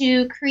order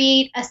to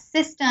create a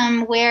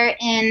system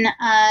wherein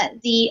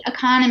the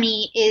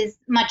economy is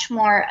much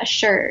more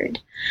assured.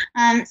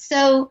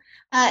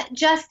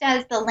 Just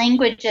as the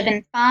language of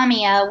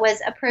infamia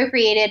was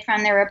appropriated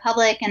from the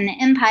Republic and the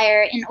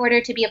Empire in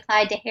order to be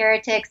applied to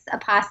heretics,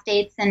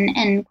 apostates,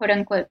 and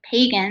quote-unquote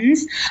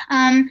pagans,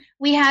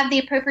 we have the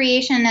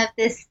appropriation of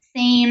this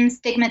same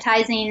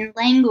stigmatizing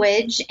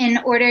language in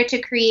order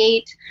to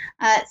create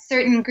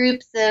certain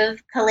groups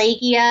of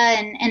collegia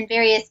and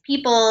various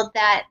people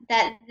that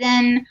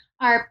then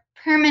are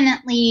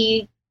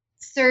permanently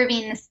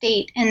serving the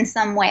state in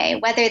some way,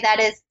 whether that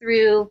is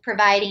through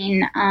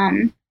providing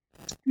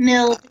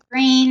milled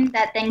grain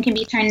that then can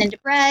be turned into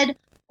bread,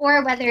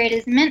 or whether it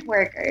is mint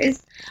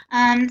workers.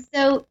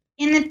 So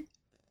in the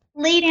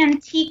late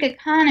antique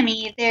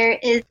economy, there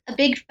is a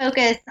big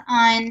focus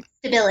on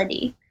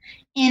stability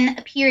in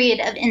a period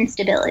of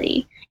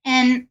instability,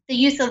 and the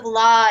use of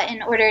law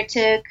in order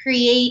to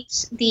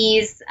create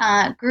these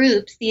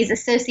groups, these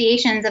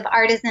associations of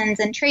artisans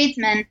and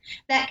tradesmen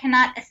that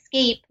cannot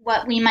escape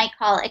what we might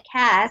call a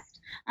caste,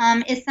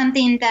 is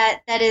something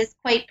that is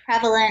quite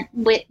prevalent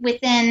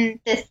within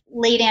this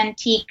late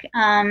antique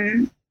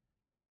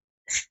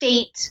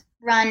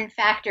state-run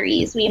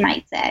factories, we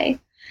might say.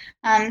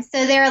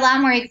 So there are a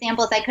lot more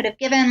examples I could have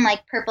given,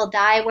 like purple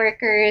dye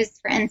workers,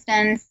 for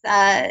instance,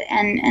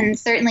 and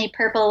certainly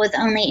purple was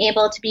only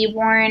able to be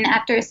worn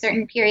after a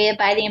certain period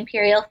by the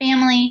imperial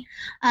family.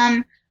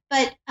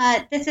 But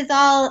this is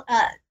all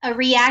a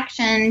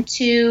reaction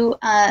to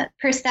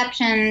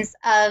perceptions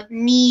of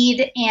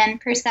need and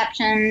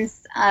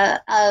perceptions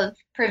of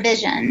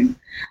provision.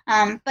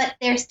 But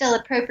they're still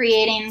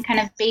appropriating kind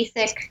of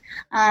basic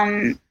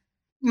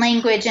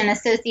language and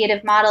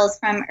associative models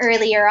from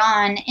earlier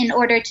on in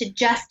order to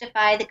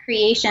justify the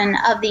creation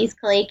of these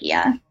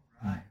collegia.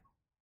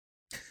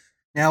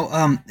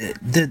 Now,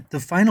 the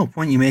final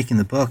point you make in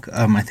the book,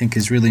 I think,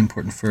 is really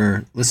important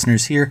for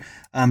listeners here.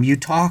 You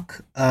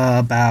talk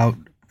about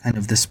kind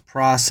of this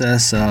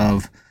process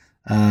of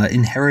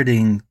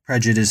inheriting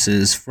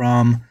prejudices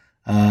from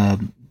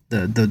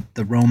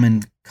the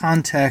Roman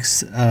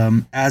context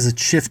as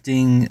it's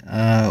shifting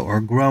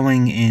or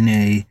growing in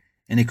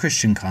a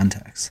Christian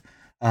context.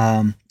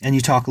 And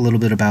you talk a little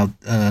bit about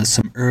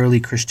some early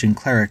Christian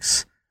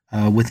clerics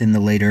within the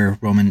later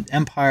Roman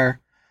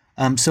Empire.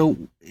 So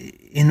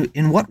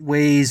in what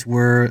ways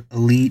were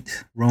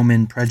elite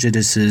Roman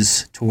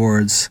prejudices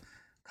towards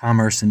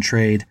commerce and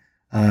trade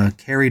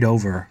carried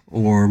over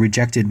or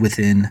rejected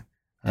within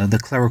the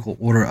clerical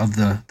order of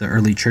the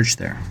early church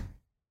there?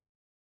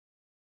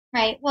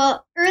 Right.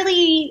 Well,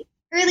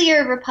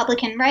 earlier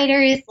Republican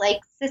writers like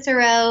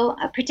Cicero,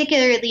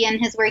 particularly in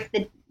his work,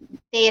 the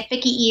De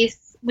Officiis,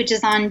 which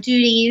is on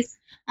duties,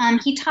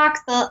 he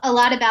talks a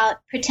lot about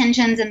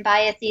pretensions and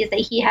biases that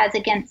he has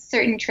against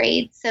certain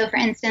trades. So, for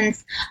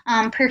instance,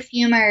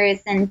 perfumers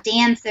and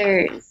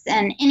dancers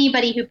and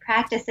anybody who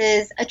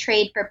practices a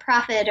trade for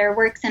profit or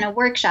works in a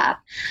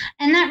workshop.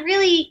 And that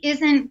really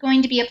isn't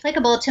going to be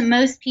applicable to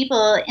most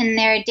people in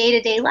their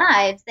day-to-day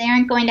lives. They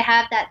aren't going to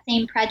have that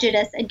same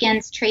prejudice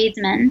against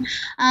tradesmen.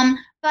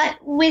 But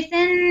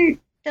within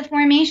the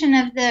formation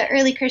of the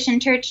early Christian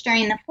church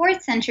during the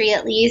 4th century,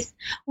 at least,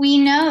 we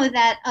know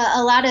that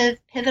a lot of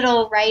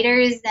pivotal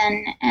writers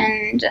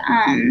and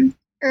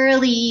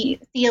early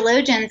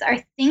theologians are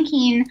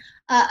thinking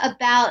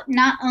about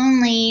not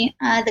only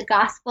the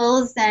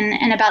Gospels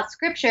and about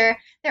Scripture,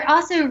 they're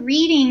also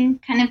reading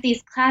kind of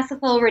these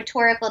classical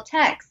rhetorical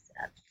texts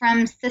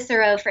from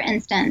Cicero, for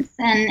instance,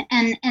 and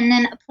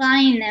then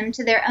applying them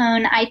to their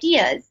own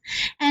ideas.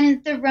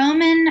 And the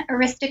Roman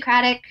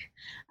aristocratic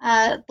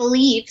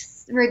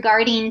beliefs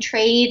regarding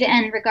trade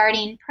and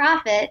regarding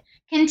profit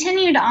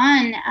continued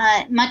on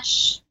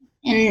much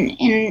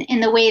in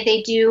the way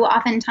they do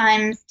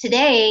oftentimes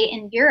today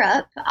in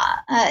Europe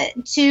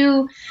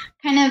to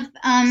kind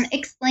of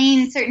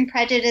explain certain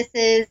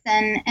prejudices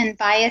and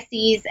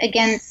biases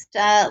against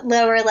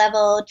lower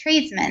level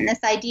tradesmen.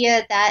 This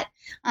idea that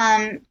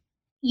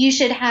you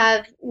should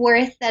have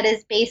worth that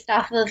is based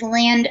off of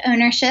land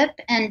ownership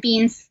and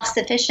being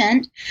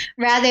self-sufficient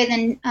rather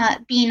than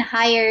being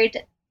hired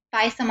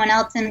by someone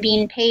else and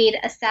being paid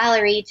a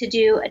salary to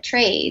do a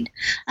trade.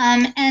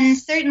 And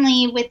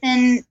certainly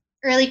within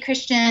early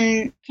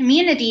Christian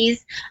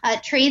communities,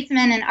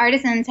 tradesmen and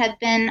artisans have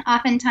been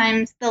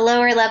oftentimes the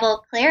lower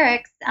level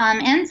clerics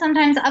and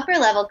sometimes upper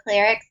level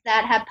clerics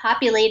that have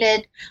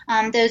populated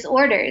those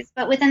orders.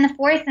 But within the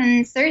 4th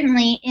and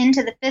certainly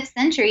into the 5th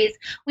centuries,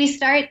 we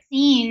start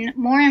seeing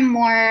more and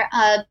more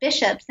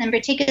bishops in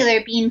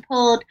particular being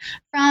pulled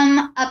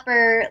from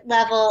upper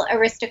level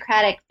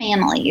aristocratic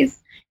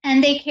families.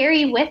 And they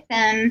carry with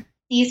them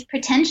these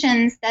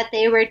pretensions that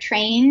they were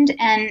trained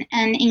and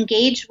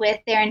engaged with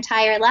their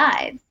entire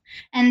lives.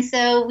 And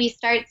so we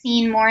start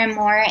seeing more and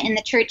more in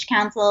the church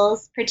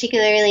councils,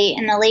 particularly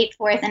in the late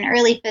 4th and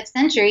early 5th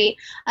century,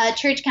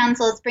 church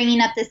councils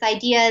bringing up this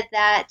idea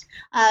that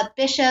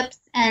bishops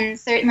and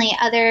certainly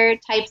other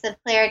types of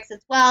clerics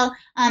as well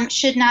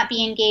should not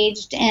be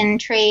engaged in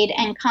trade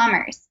and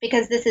commerce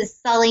because this is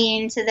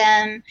sullying to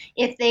them.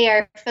 If they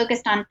are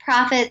focused on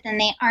profit, then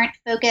they aren't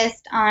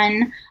focused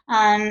on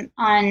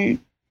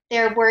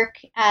their work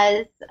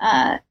as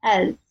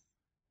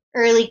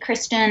early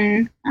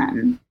Christian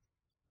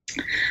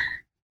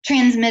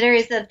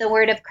transmitters of the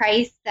word of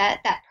Christ,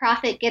 that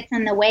profit gets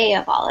in the way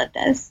of all of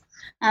this.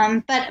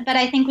 But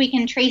I think we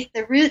can trace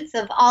the roots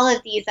of all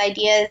of these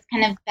ideas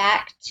kind of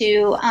back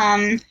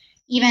to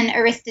even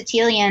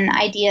Aristotelian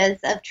ideas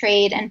of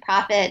trade and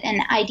profit and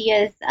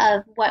ideas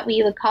of what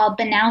we would call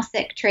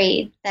banausic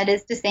trade, that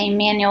is to say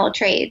manual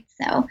trade.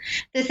 So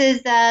this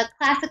is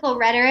classical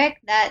rhetoric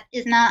that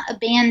is not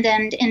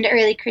abandoned into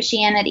early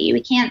Christianity.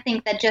 We can't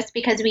think that just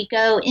because we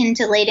go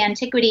into late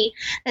antiquity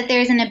that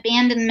there's an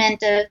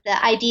abandonment of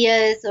the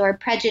ideas or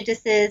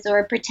prejudices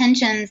or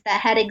pretensions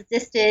that had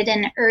existed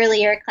in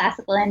earlier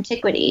classical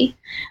antiquity.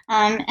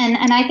 And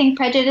I think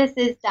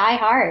prejudices die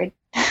hard.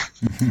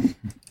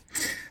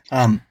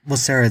 Well,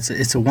 Sarah,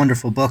 it's a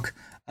wonderful book.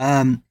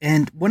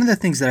 And one of the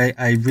things that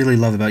I really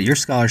love about your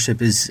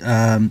scholarship is,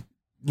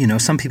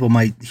 some people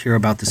might hear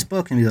about this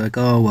book and be like,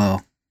 oh,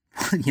 well,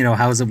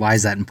 why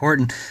is that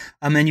important?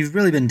 And you've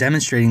really been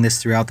demonstrating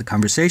this throughout the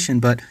conversation.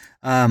 But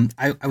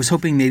I was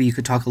hoping maybe you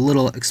could talk a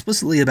little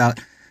explicitly about,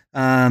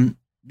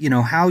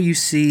 how you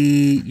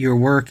see your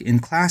work in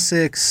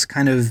classics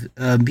kind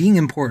of being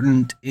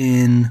important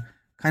in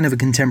kind of a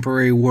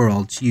contemporary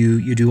world.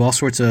 You do all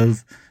sorts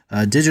of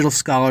digital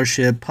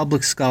scholarship,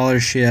 public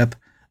scholarship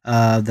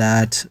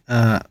that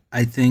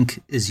I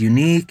think is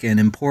unique and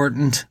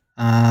important.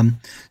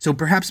 So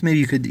perhaps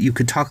maybe you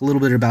could talk a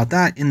little bit about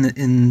that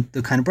in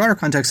the kind of broader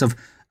context of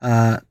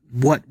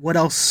what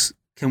else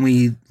can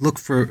we look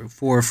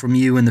for from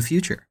you in the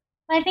future?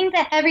 I think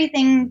that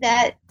everything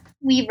that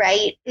we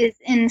write is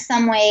in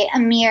some way a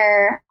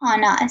mirror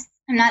on us.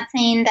 I'm not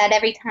saying that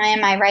every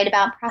time I write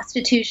about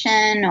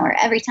prostitution or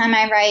every time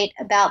I write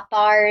about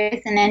bars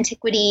and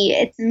antiquity,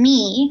 it's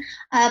me.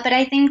 But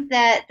I think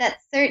that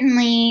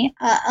certainly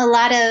a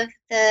lot of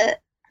the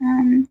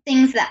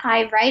things that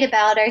I write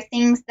about are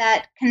things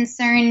that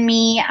concern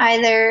me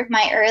either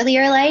my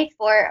earlier life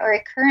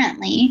or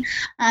currently.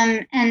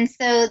 And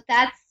so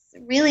that's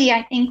really,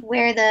 I think,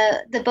 where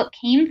the book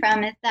came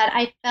from, is that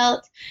I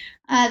felt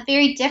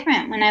very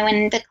different when I went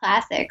into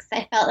classics.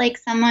 I felt like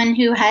someone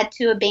who had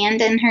to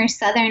abandon her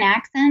Southern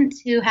accent,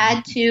 who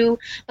had to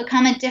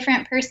become a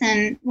different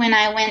person when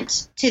I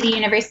went to the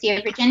University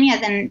of Virginia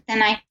than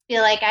I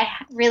feel like I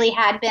really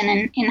had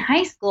been in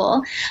high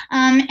school.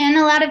 And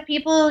a lot of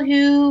people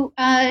who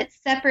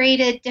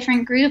separated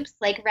different groups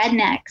like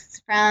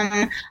rednecks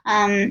from,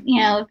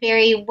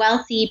 very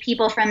wealthy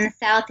people from the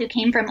South who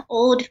came from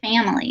old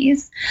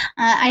families.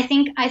 I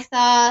think I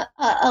saw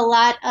a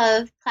lot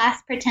of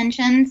class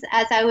pretensions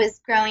as I was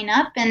growing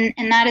up, and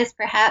that is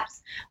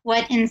perhaps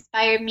what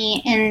inspired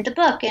me in the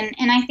book.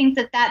 And I think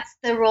that that's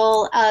the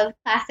role of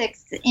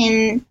classics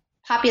in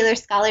popular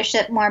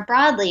scholarship more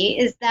broadly,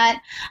 is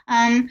that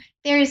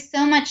there is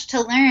so much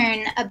to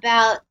learn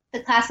about the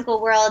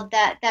classical world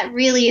that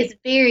really is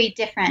very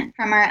different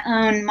from our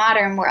own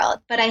modern world.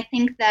 But I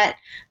think that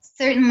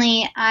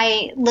certainly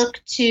I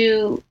look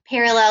to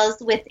parallels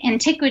with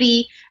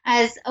antiquity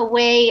as a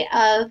way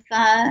of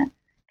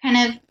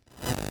kind of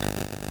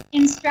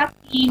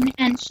instructing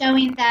and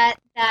showing that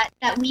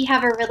we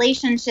have a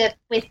relationship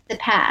with the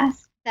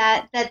past,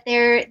 that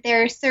there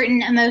are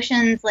certain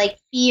emotions like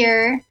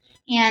fear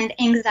and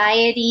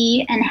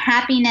anxiety and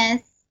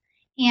happiness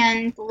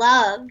and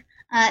love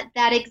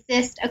that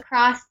exist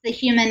across the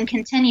human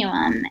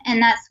continuum.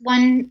 And that's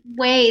one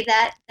way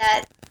that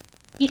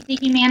the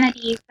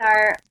humanities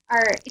are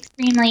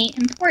extremely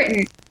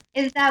important,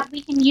 is that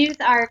we can use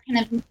our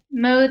kind of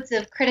modes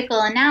of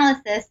critical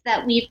analysis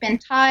that we've been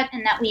taught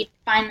and that we've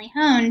finally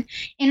honed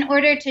in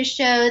order to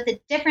show the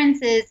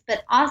differences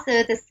but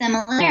also the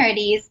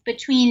similarities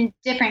between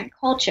different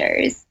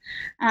cultures.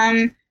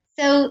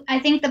 So I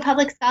think the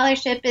public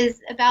scholarship is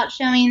about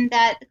showing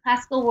that the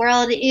classical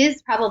world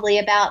is probably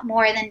about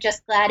more than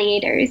just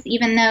gladiators,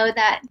 even though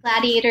that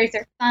gladiators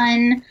are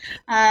fun,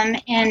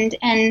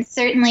 and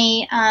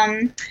certainly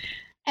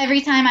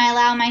every time I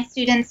allow my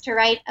students to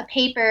write a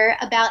paper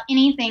about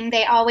anything,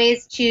 they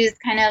always choose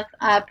kind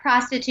of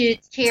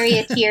prostitutes,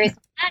 charioteers,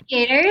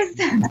 gladiators.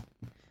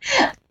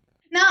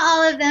 Not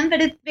all of them, but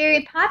it's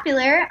very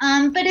popular.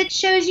 But it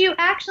shows you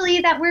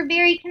actually that we're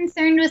very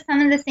concerned with some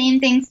of the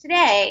same things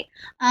today.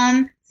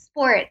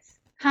 Sports,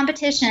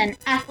 competition,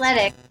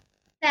 athletics,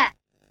 sex.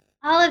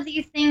 All of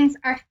these things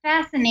are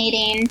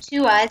fascinating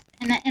to us,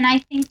 and I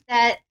think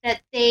that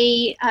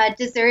they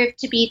deserve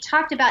to be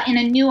talked about in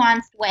a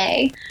nuanced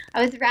way.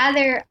 I was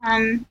rather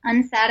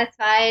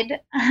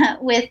unsatisfied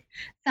with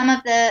some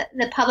of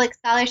the public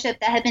scholarship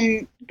that had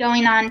been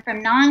going on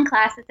from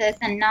non-classicists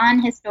and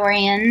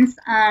non-historians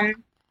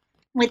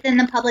within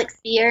the public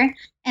sphere,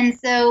 and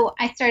so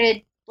I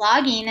started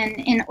blogging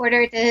in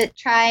order to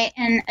try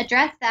and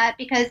address that,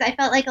 because I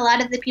felt like a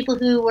lot of the people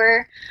who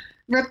were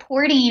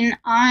reporting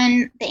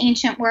on the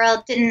ancient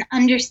world didn't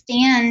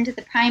understand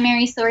the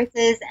primary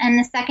sources and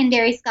the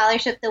secondary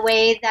scholarship the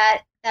way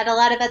that a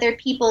lot of other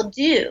people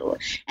do.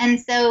 And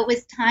so it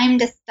was time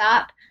to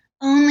stop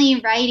only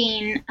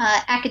writing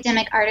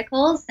academic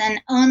articles and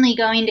only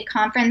going to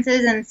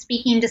conferences and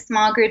speaking to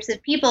small groups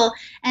of people,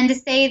 and to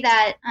say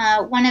that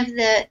one of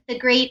the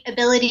great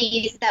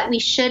abilities that we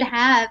should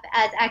have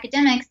as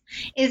academics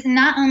is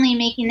not only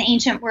making the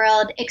ancient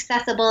world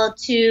accessible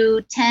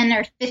to 10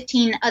 or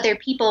 15 other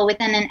people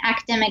within an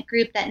academic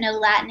group that know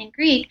Latin and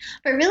Greek,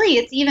 but really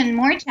it's even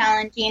more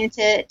challenging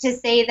to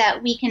say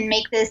that we can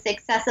make this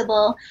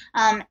accessible,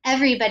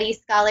 everybody's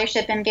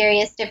scholarship in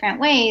various different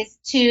ways,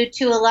 to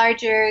a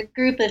larger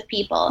group of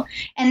people.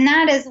 And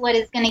that is what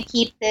is going to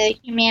keep the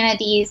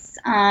humanities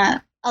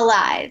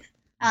alive.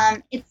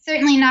 It's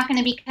certainly not going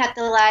to be kept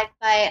alive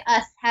by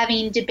us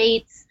having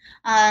debates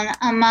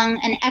among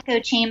an echo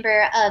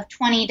chamber of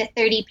 20 to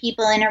 30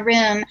 people in a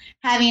room,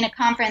 having a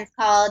conference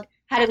called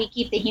 "How do we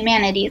keep the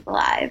humanities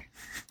alive?"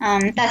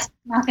 That's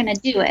not going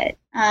to do it.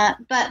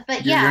 But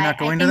yeah, you're not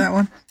going to that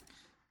one.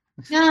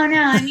 No.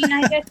 I mean,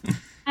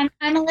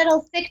 I'm a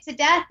little sick to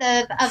death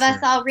of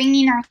us all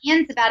wringing our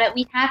hands about it.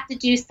 We have to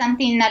do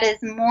something that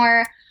is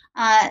more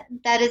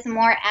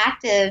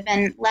active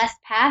and less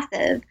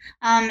passive,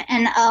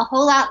 and a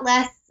whole lot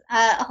less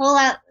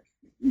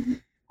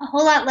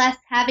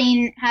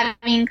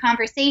having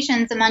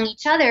conversations among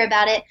each other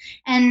about it,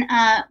 and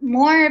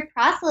more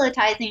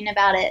proselytizing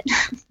about it.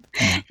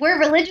 We're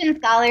religion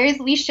scholars.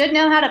 We should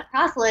know how to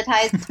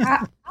proselytize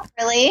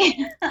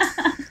properly.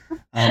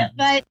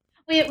 But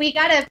we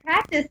got to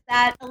practice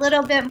that a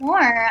little bit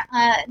more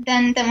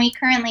than we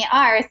currently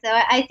are. So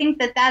I think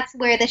that that's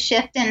where the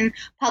shift in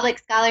public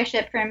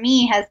scholarship for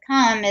me has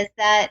come, is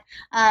that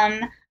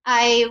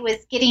I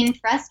was getting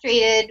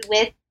frustrated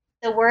with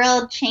the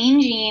world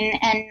changing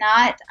and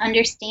not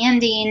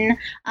understanding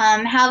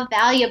how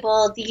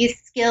valuable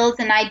these skills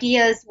and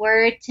ideas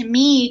were to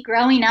me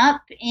growing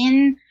up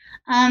in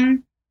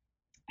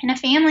a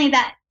family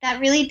that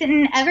really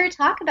didn't ever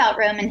talk about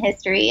Roman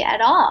history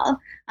at all.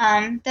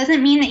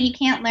 Doesn't mean that you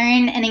can't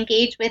learn and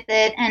engage with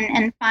it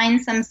and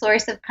find some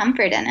source of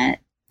comfort in it.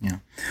 Yeah.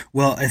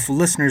 Well, if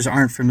listeners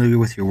aren't familiar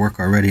with your work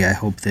already, I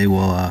hope they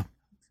will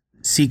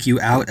seek you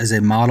out as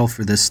a model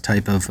for this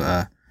type of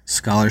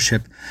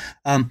scholarship.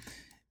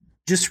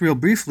 Just real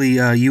briefly,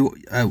 I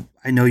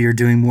know you're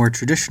doing more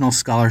traditional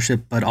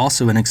scholarship, but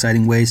also in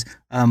exciting ways.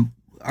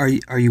 Are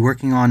you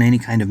working on any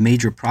kind of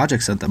major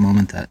projects at the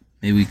moment that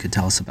maybe you could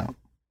tell us about?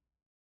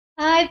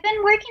 I've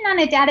been working on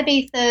a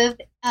database of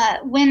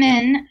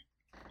women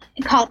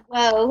called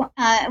WOE,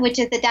 which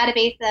is a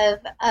database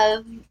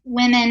of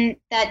women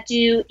that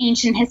do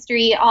ancient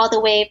history all the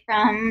way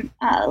from,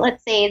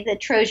 let's say, the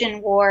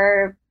Trojan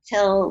War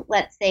till,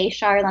 let's say,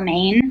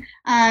 Charlemagne,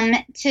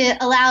 to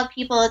allow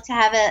people to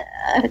have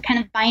a kind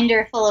of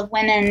binder full of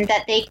women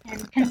that they can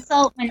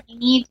consult when they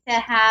need to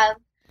have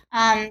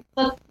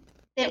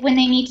when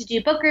they need to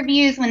do book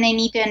reviews, when they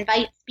need to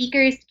invite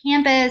speakers to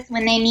campus,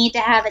 when they need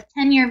to have a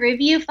tenure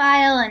review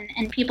file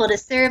and people to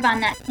serve on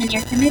that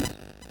tenure committee.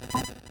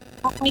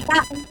 Like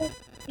that,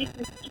 people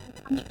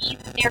come to me,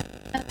 they're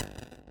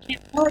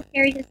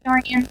military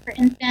historians, for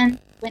instance,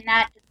 when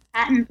that is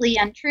patently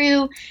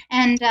untrue.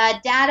 And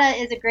data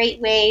is a great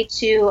way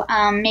to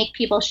make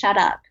people shut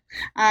up.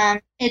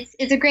 It's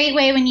a great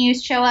way when you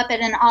show up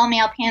at an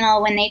all-male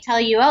panel when they tell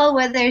you, oh,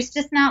 well, there's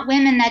just not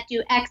women that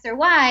do X or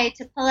Y,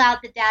 to pull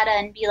out the data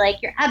and be like,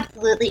 you're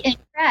absolutely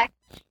incorrect.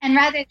 And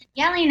rather than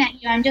yelling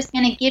at you, I'm just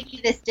going to give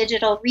you this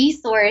digital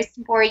resource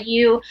for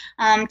you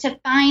to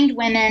find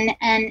women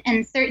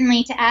and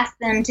certainly to ask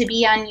them to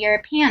be on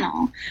your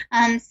panel.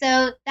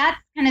 So that's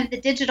kind of the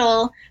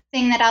digital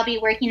thing that I'll be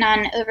working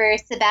on over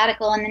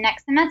sabbatical in the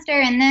next semester.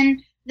 And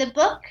then the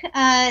book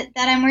that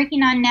I'm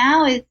working on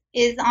now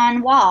is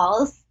on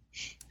walls.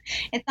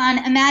 It's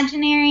on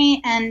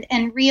imaginary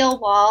and real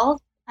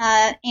walls.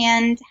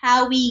 And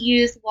how we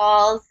use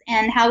walls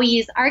and how we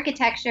use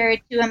architecture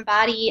to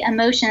embody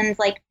emotions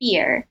like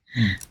fear,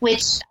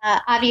 which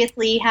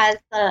obviously has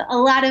a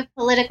lot of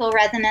political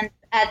resonance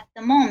at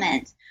the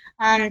moment.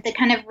 The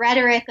kind of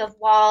rhetoric of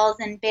walls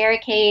and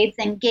barricades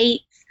and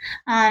gates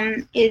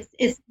is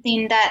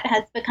something that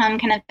has become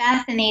kind of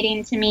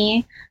fascinating to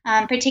me,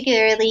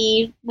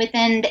 particularly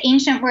within the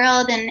ancient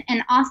world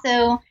and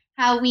also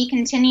how we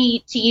continue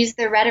to use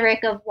the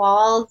rhetoric of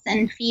walls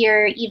and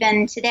fear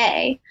even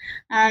today.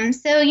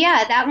 So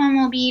yeah, that one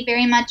will be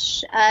very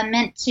much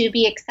meant to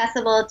be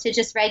accessible to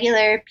just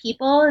regular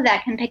people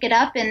that can pick it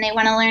up and they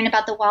want to learn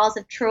about the walls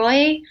of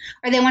Troy,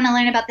 or they want to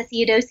learn about the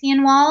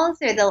Theodosian walls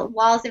or the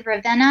walls of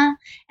Ravenna,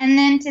 and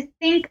then to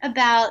think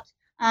about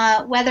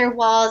whether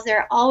walls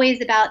are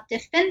always about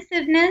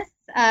defensiveness,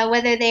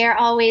 whether they are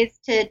always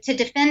to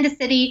defend a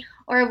city,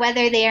 or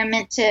whether they are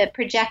meant to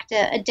project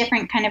a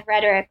different kind of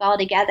rhetoric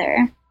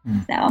altogether.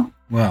 So,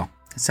 well,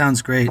 it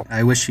sounds great.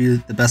 I wish you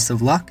the best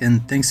of luck,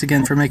 and thanks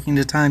again for making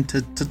the time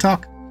to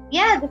talk.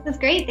 Yeah, this is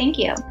great. Thank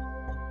you.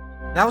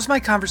 That was my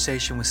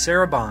conversation with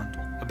Sarah Bond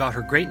about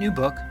her great new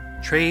book,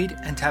 Trade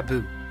and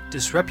Taboo: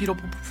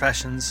 Disreputable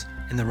Professions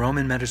in the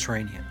Roman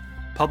Mediterranean,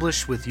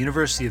 published with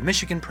University of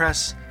Michigan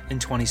Press in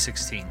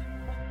 2016.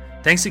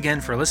 Thanks again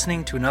for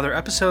listening to another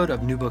episode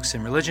of New Books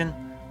in Religion.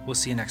 We'll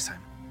see you next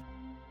time.